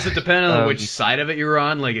 Does it depend on which side of it you're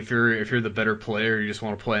on? If you're the better player, you just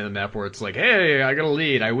want to play in the map where it's hey, I got a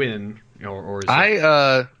lead, I win. Or is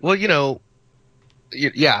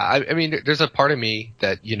there's a part of me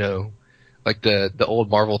that, the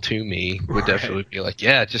old Marvel 2 me would definitely be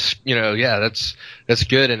that's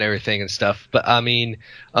good and everything and stuff. But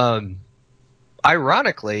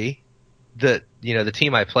ironically, the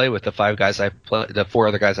team I play with, the 4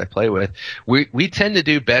 other guys I play with, we tend to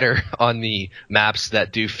do better on the maps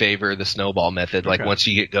that do favor the snowball method. Okay. Once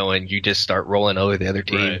you get going, you just start rolling over the other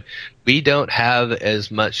team. Right. We don't have as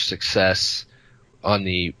much success on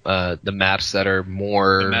the maps that are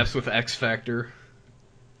more the maps with X Factor.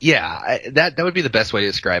 Yeah, that would be the best way to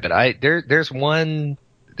describe it. There's one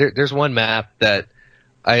map that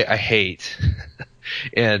I hate.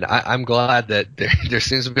 And I'm glad that there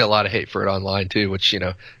seems to be a lot of hate for it online too, which,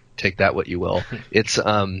 take that what you will. It's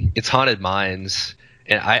Haunted Mines,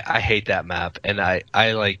 and I hate that map. And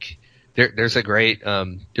there's a great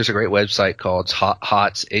website called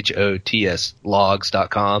HOTS, HOTS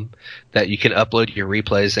logs.com that you can upload your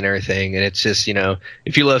replays and everything. And it's just,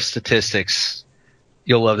 if you love statistics,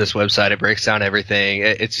 you'll love this website. It breaks down everything.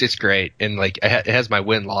 It's great. And it has my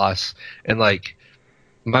win-loss, and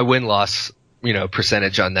my win-loss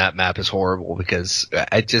percentage on that map is horrible because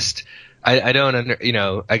I don't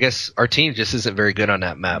I guess our team just isn't very good on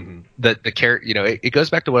that map. Mm-hmm. It goes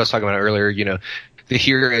back to what I was talking about earlier, the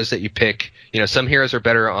heroes that you pick, some heroes are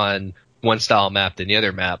better on one style map than the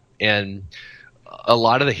other map. And a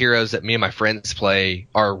lot of the heroes that me and my friends play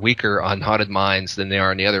are weaker on Haunted Mines than they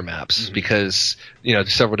are on the other maps. Mm-hmm. Because,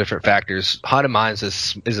 there's several different factors. Haunted Mines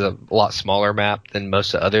is a lot smaller map than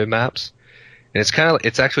most of the other maps. And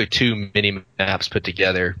it's actually 2 mini maps put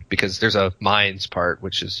together because there's a mines part,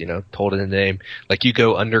 which is, told in the name. You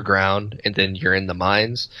go underground and then you're in the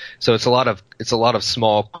mines. So it's a lot of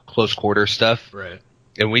small close quarter stuff. Right.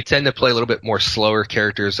 And we tend to play a little bit more slower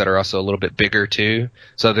characters that are also a little bit bigger too.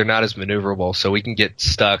 So they're not as maneuverable. So we can get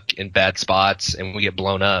stuck in bad spots and we get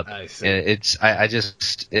blown up. I see.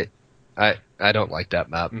 And I don't like that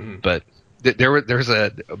map, mm-hmm. but there was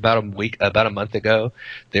about a month ago,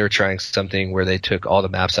 they were trying something where they took all the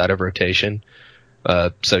maps out of rotation.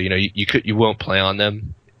 So you won't play on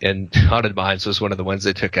them. And Haunted Mines was one of the ones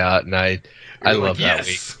they took out, and I love that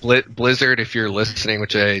week. Blizzard, if you're listening,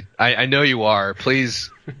 which I know you are, please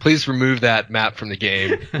remove that map from the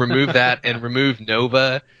game. Remove that and remove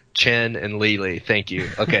Nova, Chen, and Lily. Thank you.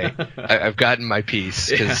 Okay, I've gotten my piece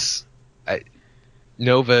because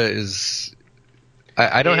Nova is.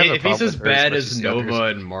 I don't have a problem. If he's as bad as Nova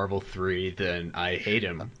in Marvel 3, then I hate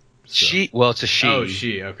him. So. It's a she. Oh,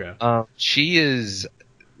 she. Okay. She is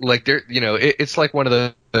it's like one of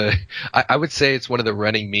the. I would say it's one of the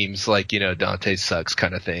running memes, Dante sucks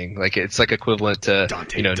kind of thing. It's equivalent to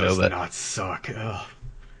Dante Nova. does not suck. Ugh.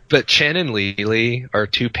 But Chen and Lily are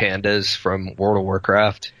 2 pandas from World of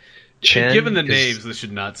Warcraft. Given the names, this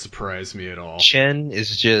should not surprise me at all. Chen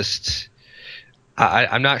is just.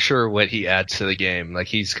 I'm not sure what he adds to the game.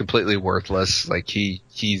 He's completely worthless. There's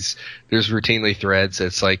routinely threads.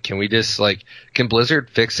 It's can we just can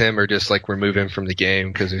Blizzard fix him or just remove him from the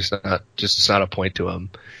game? Cause it's not a point to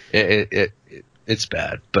him. It's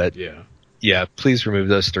bad, but yeah. Yeah, please remove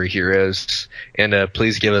those 3 heroes, and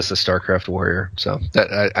please give us a StarCraft warrior. So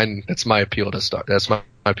that's my appeal to That's my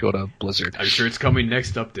appeal to Blizzard. I'm sure it's coming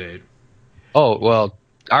next update. Oh well,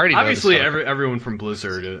 I already obviously know everyone from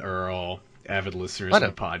Blizzard are all avid listeners of the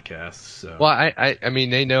podcast. So. Well, I mean,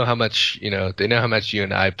 they know how much you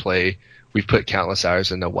and I play. We've put countless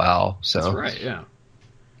hours into WoW, so that's right. Yeah,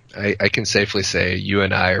 I can safely say you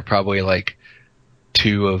and I are probably like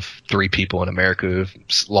 2 of 3 people in America who've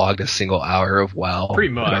logged a single hour of WoW.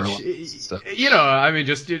 Pretty much. So. I mean,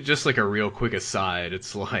 just like a real quick aside,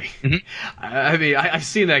 it's like, I mean, I've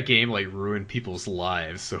seen that game like ruin people's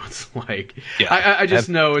lives, so it's like, I just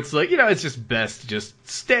know it's like, it's just best to just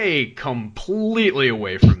stay completely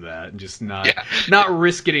away from that and just not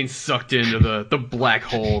risk getting sucked into the black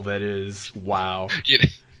hole that is WoW.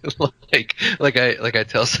 like I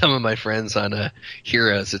tell some of my friends on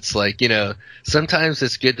heroes, it's like, sometimes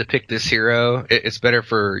it's good to pick this hero. It's better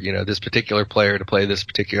for, this particular player to play this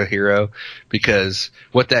particular hero, because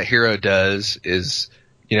what that hero does is,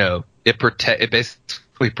 it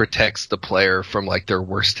basically protects the player from like their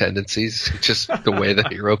worst tendencies, just the way the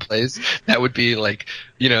hero plays. That would be like,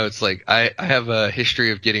 it's like I have a history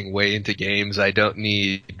of getting way into games. I don't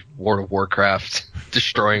need World of Warcraft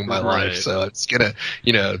destroying my life, so it's gonna,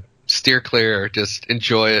 steer clear, just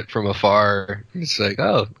enjoy it from afar. It's like,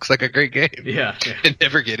 oh, looks like a great game. Yeah. And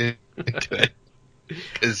never get into it.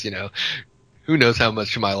 Because, who knows how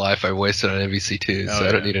much of my life I wasted on MVC2, so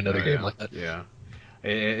I don't need another game like that. Yeah.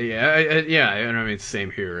 And I mean, same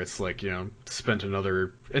here. It's like, spent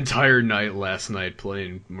another entire night last night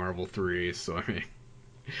playing Marvel 3, so I mean.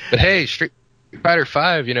 But hey, Street Fighter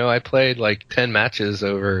 5, I played like 10 matches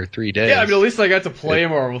over 3 days. Yeah, I mean, at least I got to play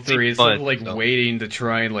Marvel 3 instead of like waiting to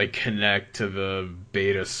try and like connect to the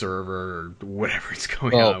beta server or whatever is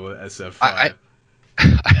going on with SF5.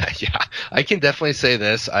 I can definitely say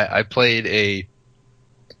this. I played a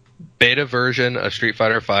beta version of Street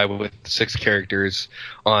Fighter 5 with 6 characters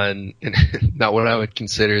on not what I would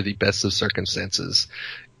consider the best of circumstances.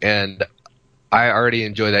 And I already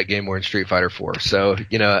enjoy that game more than Street Fighter 4, so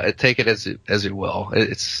take it as it will.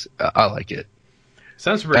 I like it.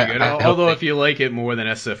 Sounds pretty good. Although if you like it more than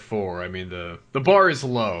SF4, I mean the bar is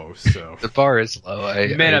low. So the bar is low.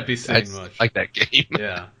 You may not be saying much. I like that game.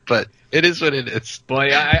 Yeah, but it is what it is.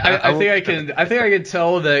 But I think I can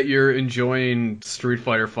tell that you're enjoying Street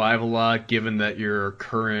Fighter 5 a lot, given that your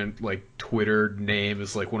current like Twitter name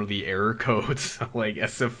is like one of the error codes like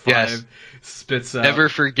SF5 spits out. Never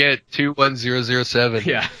forget 21007.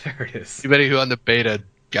 Yeah, there it is. Anybody who on the beta,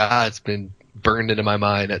 it's been burned into my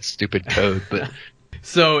mind, that stupid code. But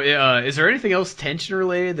so, is there anything else tension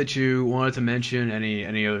related that you wanted to mention?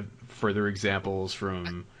 Any further examples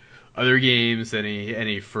from other games?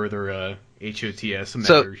 Any further HOTS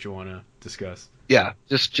matters you want to discuss? Yeah,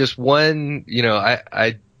 just one.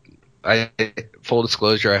 I full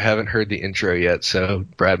disclosure, I haven't heard the intro yet, so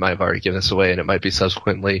Brad might have already given this away, and it might be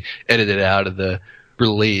subsequently edited out of the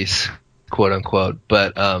release, quote unquote.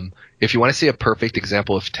 But if you want to see a perfect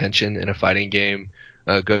example of tension in a fighting game,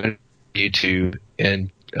 go to YouTube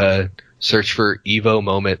and search for Evo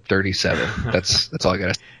Moment 37. That's all I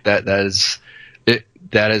got. That is it.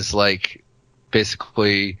 That is like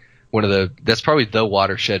basically that's probably the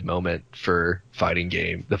watershed moment for the fighting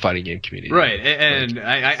game community. Right, and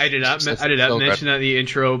I did not mention that in the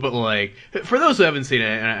intro, but like for those who haven't seen it,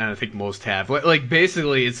 and I think most have, like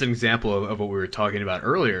basically it's an example of what we were talking about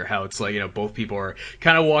earlier, how it's like both people are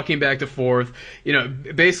kind of walking back and forth,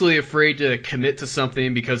 basically afraid to commit to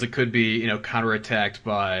something because it could be counterattacked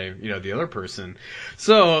by the other person.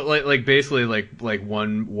 So like basically like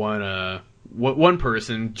one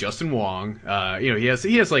person, Justin Wong, he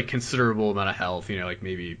has like considerable amount of health, like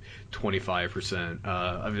maybe 25%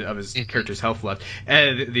 of his character's health left,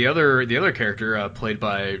 and the other character played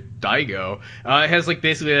by Daigo has like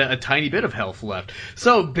basically a tiny bit of health left.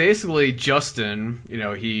 So basically, Justin,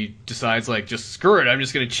 he decides like just screw it, I'm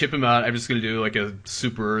just gonna chip him out. I'm just gonna do like a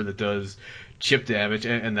super that does chip damage,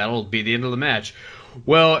 and that'll be the end of the match.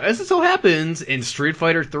 Well, as it so happens, in Street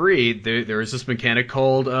Fighter 3, there is this mechanic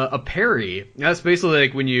called a parry. That's basically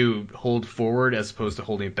like when you hold forward as opposed to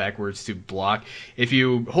holding backwards to block. If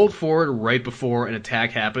you hold forward right before an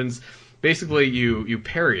attack happens, basically you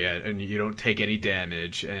parry it and you don't take any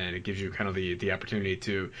damage, and it gives you kind of the opportunity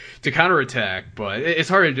to counterattack. But it's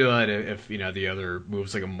hard to do that if the other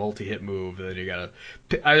move's like a multi-hit move, then you gotta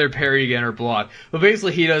either parry again or block. But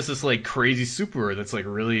basically, he does this like crazy super that's like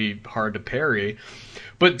really hard to parry.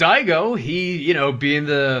 But Daigo, he, being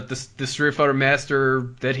the Street Fighter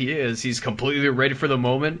master that he is, he's completely ready for the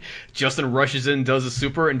moment. Justin rushes in, does a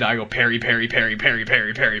super, and Daigo parry, parry, parry, parry,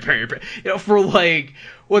 parry, parry, parry, parry. For like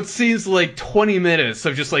what seems like 20 minutes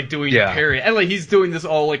of just like doing parry, and like he's doing this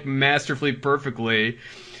all like masterfully, perfectly.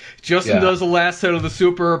 Justin does the last hit of the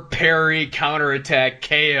super, parry, counterattack,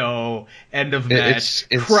 KO, end of match.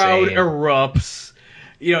 Crowd erupts.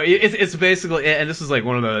 It's basically, and this is like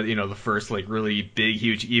one of the, the first like really big,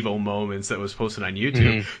 huge Evo moments that was posted on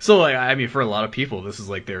YouTube. Mm-hmm. So like, I mean, for a lot of people, this is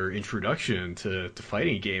like their introduction to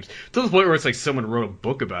fighting games, to the point where it's like someone wrote a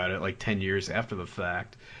book about it like 10 years after the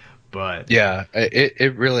fact. But yeah,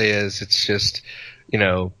 it really is. It's just,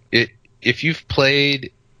 if you've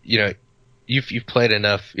played, you've played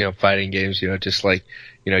enough, fighting games, just like,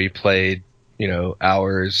 you played,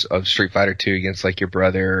 hours of Street Fighter 2 against like your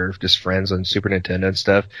brother or just friends on Super Nintendo and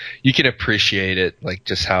stuff, you can appreciate it, like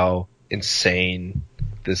just how insane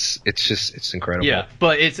it's incredible. Yeah,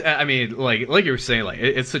 but it's, I mean, like you were saying, like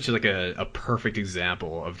it's such like a perfect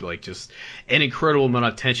example of like just an incredible amount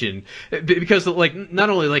of tension, because like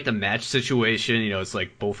not only like the match situation, it's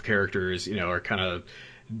like both characters, are kind of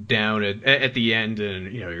down at the end,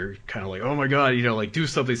 and you're kind of like, oh my god, like do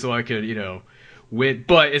something so I could win,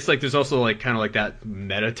 but it's like there's also like kind of like that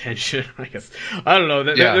meta tension, I guess. I don't know.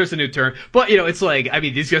 There's a new term, but it's like, I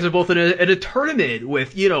mean, these guys are both in a tournament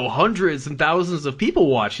with hundreds and thousands of people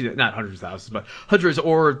watching. Not hundreds of thousands, but hundreds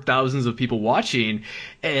or thousands of people watching,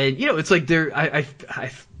 and it's like they're I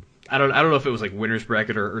don't know if it was like winner's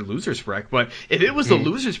bracket or loser's bracket, but if it was the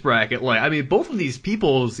loser's bracket, like I mean, both of these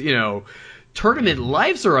people's tournament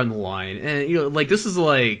lives are on the line, and like this is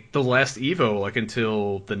like the last Evo like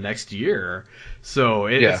until the next year, so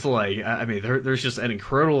it's like, I mean, there's just an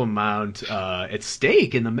incredible amount at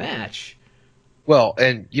stake in the match. Well,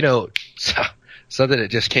 and something that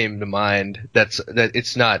just came to mind that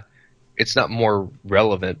it's not more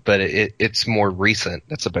relevant, but it's more recent.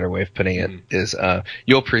 That's a better way of putting it. Is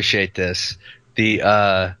you'll appreciate this, the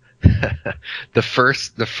the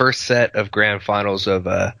first set of grand finals of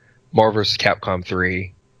Marvel vs. Capcom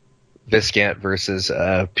 3, Viscant versus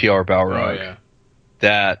PR Balrog. Oh, yeah.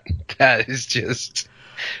 That is just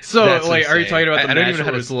so like insane. Are you talking about the I match don't even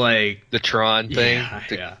know how to like the Tron thing?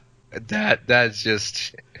 Yeah. That's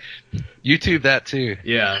just YouTube that too.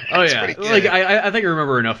 Yeah. Oh yeah. Like I think I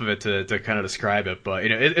remember enough of it to kind of describe it, but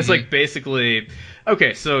it's like basically,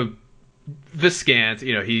 okay, so Viscant,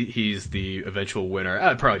 he's the eventual winner.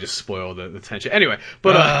 I'd probably just spoil the tension anyway,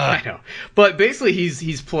 but I know. But basically,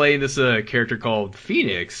 he's playing this character called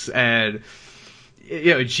Phoenix, and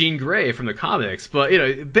Jean Grey from the comics. But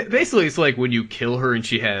basically, it's like when you kill her and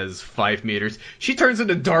she has 5 meters, she turns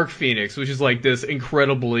into Dark Phoenix, which is like this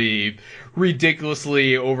incredibly,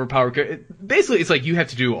 ridiculously overpowered. Basically, it's like you have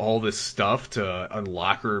to do all this stuff to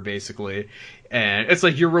unlock her, basically. And it's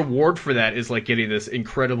like your reward for that is like getting this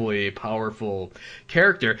incredibly powerful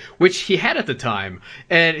character, which he had at the time.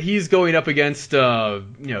 And he's going up against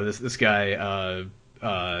this guy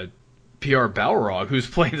PR Balrog, who's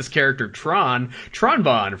playing this character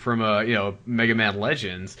Tronbon from Mega Man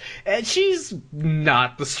Legends. And she's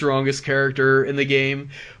not the strongest character in the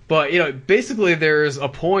game, but basically there's a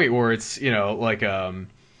point where it's like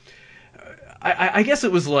I guess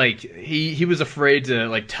it was like he was afraid to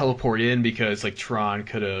like teleport in because like Tron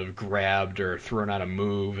could have grabbed or thrown out a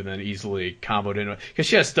move and then easily comboed in, because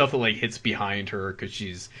she has stuff that like hits behind her because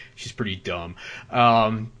she's pretty dumb.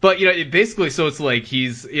 But basically, so it's like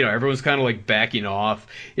he's everyone's kind of like backing off.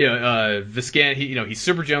 Viscant, he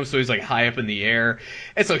super jumps, so he's like high up in the air,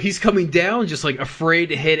 and so he's coming down just like afraid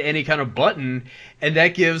to hit any kind of button, and that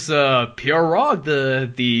gives PR Rog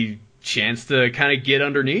the chance to kind of get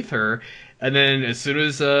underneath her. And then as soon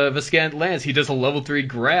as Viscant lands, he does a level 3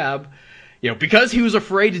 grab. Because he was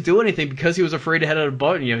afraid to do anything, because he was afraid to hit a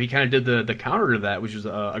button, he kind of did the counter to that, which was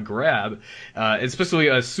a grab, especially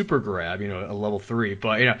a super grab, a level 3.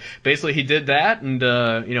 But basically he did that and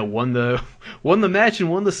won the match and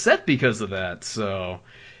won the set because of that. So,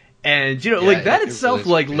 and like that itself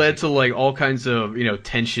really like led to like all kinds of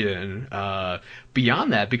tension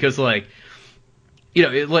beyond that, because like.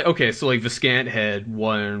 Okay, so like Viscant had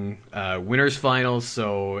won winners finals,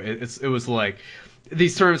 so it was like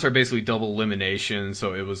these tournaments are basically double elimination.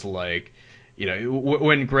 So it was like,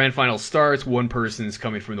 when grand final starts, one person's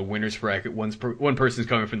coming from the winners bracket, one person's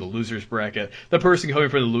coming from the losers bracket. The person coming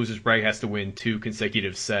from the losers bracket has to win 2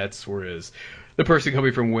 consecutive sets, whereas the person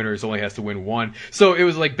coming from winners only has to win 1. So it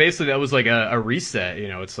was like basically that was like a reset.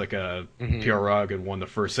 It's like a PR Rog had won the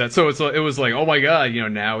first set, so it was like, oh my god,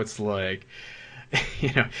 now it's like.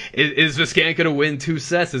 is Viscant going to win 2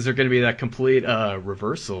 sets? Is there going to be that complete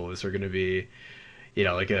reversal? Is there going to be,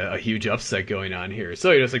 like a huge upset going on here?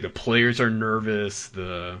 So, it's like the players are nervous.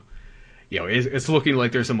 It's looking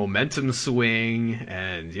like there's a momentum swing,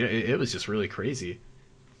 and it was just really crazy.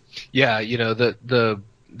 Yeah, the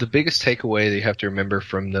biggest takeaway that you have to remember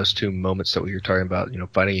from those 2 moments that we were talking about,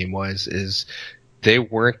 fighting game wise, is they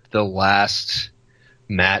weren't the last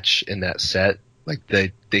match in that set. Like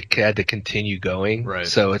they had to continue going. Right.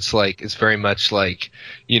 So it's very much like,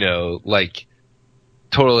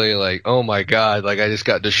 totally like, oh my God, like I just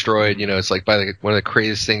got destroyed. It's like by one of the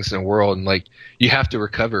craziest things in the world, and like you have to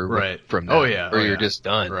recover from that. Oh yeah. Or you're just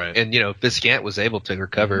done. Right. And Viscant was able to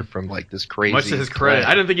recover from like this crazy. Much to his credit,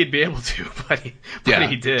 I didn't think he'd be able to, but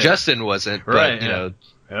he did. Justin wasn't, right,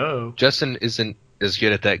 but Justin isn't as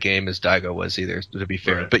good at that game as Daigo was either, to be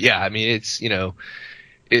fair. Right. But yeah, I mean, it's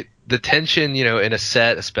the tension, in a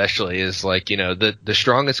set especially is like, the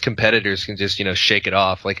strongest competitors can just, shake it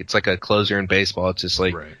off. Like it's like a closer in baseball. It's just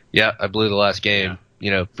like, yeah, I blew the last game.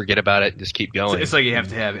 Yeah. Forget about it. Just keep going. It's like you have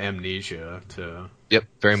to have amnesia to. Yep,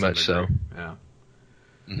 very much so. Yeah.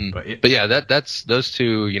 Mm-hmm. But yeah, that's those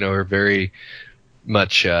 2, are very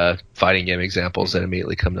much fighting game examples that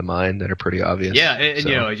immediately come to mind that are pretty obvious. Yeah,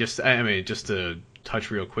 and just to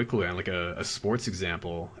touch real quickly on like a sports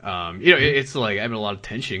example, it's like a lot of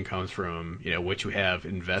tension comes from what you have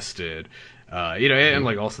invested, and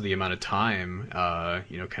like also the amount of time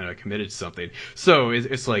kind of committed to something. So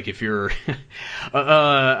it's like if you're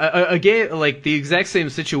a game, like the exact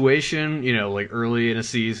same situation, like early in a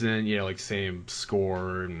season, like same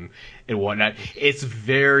score and whatnot, it's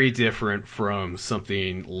very different from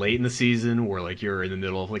something late in the season where like you're in the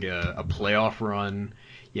middle of like a playoff run.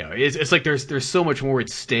 It's like there's so much more at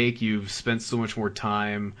stake. You've spent so much more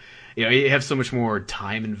time. You have so much more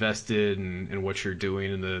time invested in what you're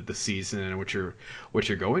doing in the season and what you're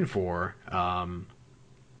going for.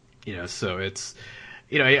 So it's,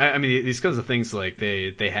 I mean, these kinds of things like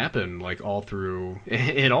they happen like all through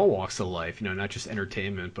in all walks of life. Not just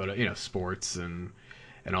entertainment, but sports and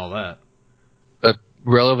all that. A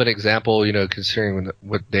relevant example, considering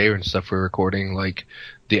what day and stuff we're recording, like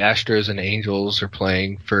the Astros and Angels are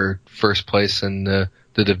playing for first place in the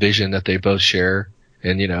division that they both share.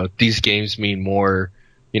 And, these games mean more,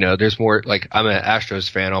 there's more, like, I'm an Astros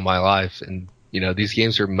fan all my life. And, these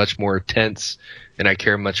games are much more tense, and I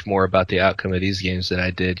care much more about the outcome of these games than I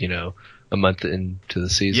did, a month into the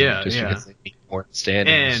season. Because they mean more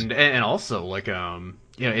standings. And also, like,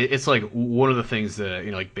 it's like one of the things that,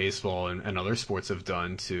 like baseball and other sports have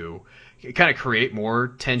done to kind of create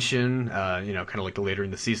more tension, kind of like later in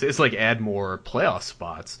the season. It's like add more playoff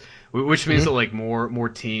spots, which means that like more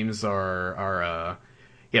teams are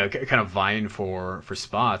kind of vying for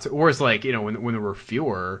spots. Whereas like, when there were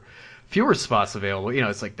fewer spots available,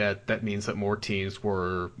 it's like that means that more teams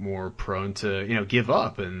were more prone to, give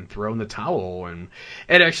up and throw in the towel and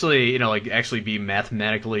actually, actually be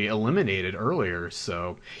mathematically eliminated earlier.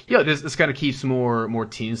 So, this kind of keeps more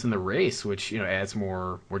teams in the race, which, adds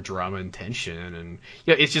more drama and tension, and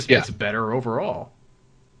it's better overall.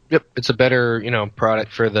 Yep, it's a better,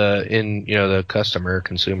 product for the customer,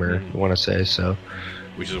 consumer, you want to say, so.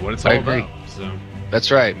 Which is what it's all about. So.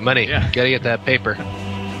 That's right, money. Yeah. Gotta get that paper.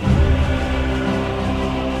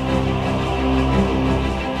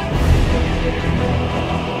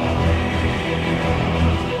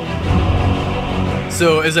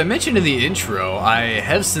 So, as I mentioned in the intro, I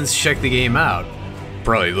have since checked the game out.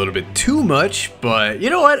 Probably a little bit too much, but you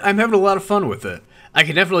know what? I'm having a lot of fun with it. I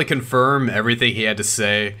can definitely confirm everything he had to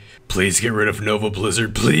say. Please get rid of Nova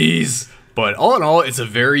Blizzard, please! But all in all, it's a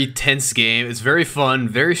very tense game. It's very fun,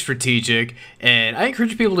 very strategic, and I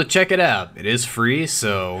encourage people to check it out. It is free,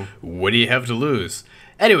 so what do you have to lose?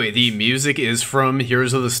 Anyway, the music is from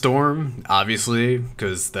Heroes of the Storm, obviously,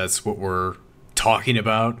 because that's what we're talking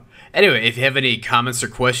about. Anyway, if you have any comments or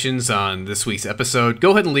questions on this week's episode,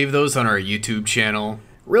 go ahead and leave those on our YouTube channel.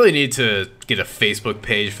 Really need to get a Facebook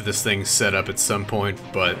page for this thing set up at some point,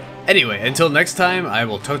 but anyway, until next time, I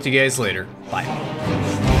will talk to you guys later.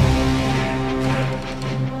 Bye.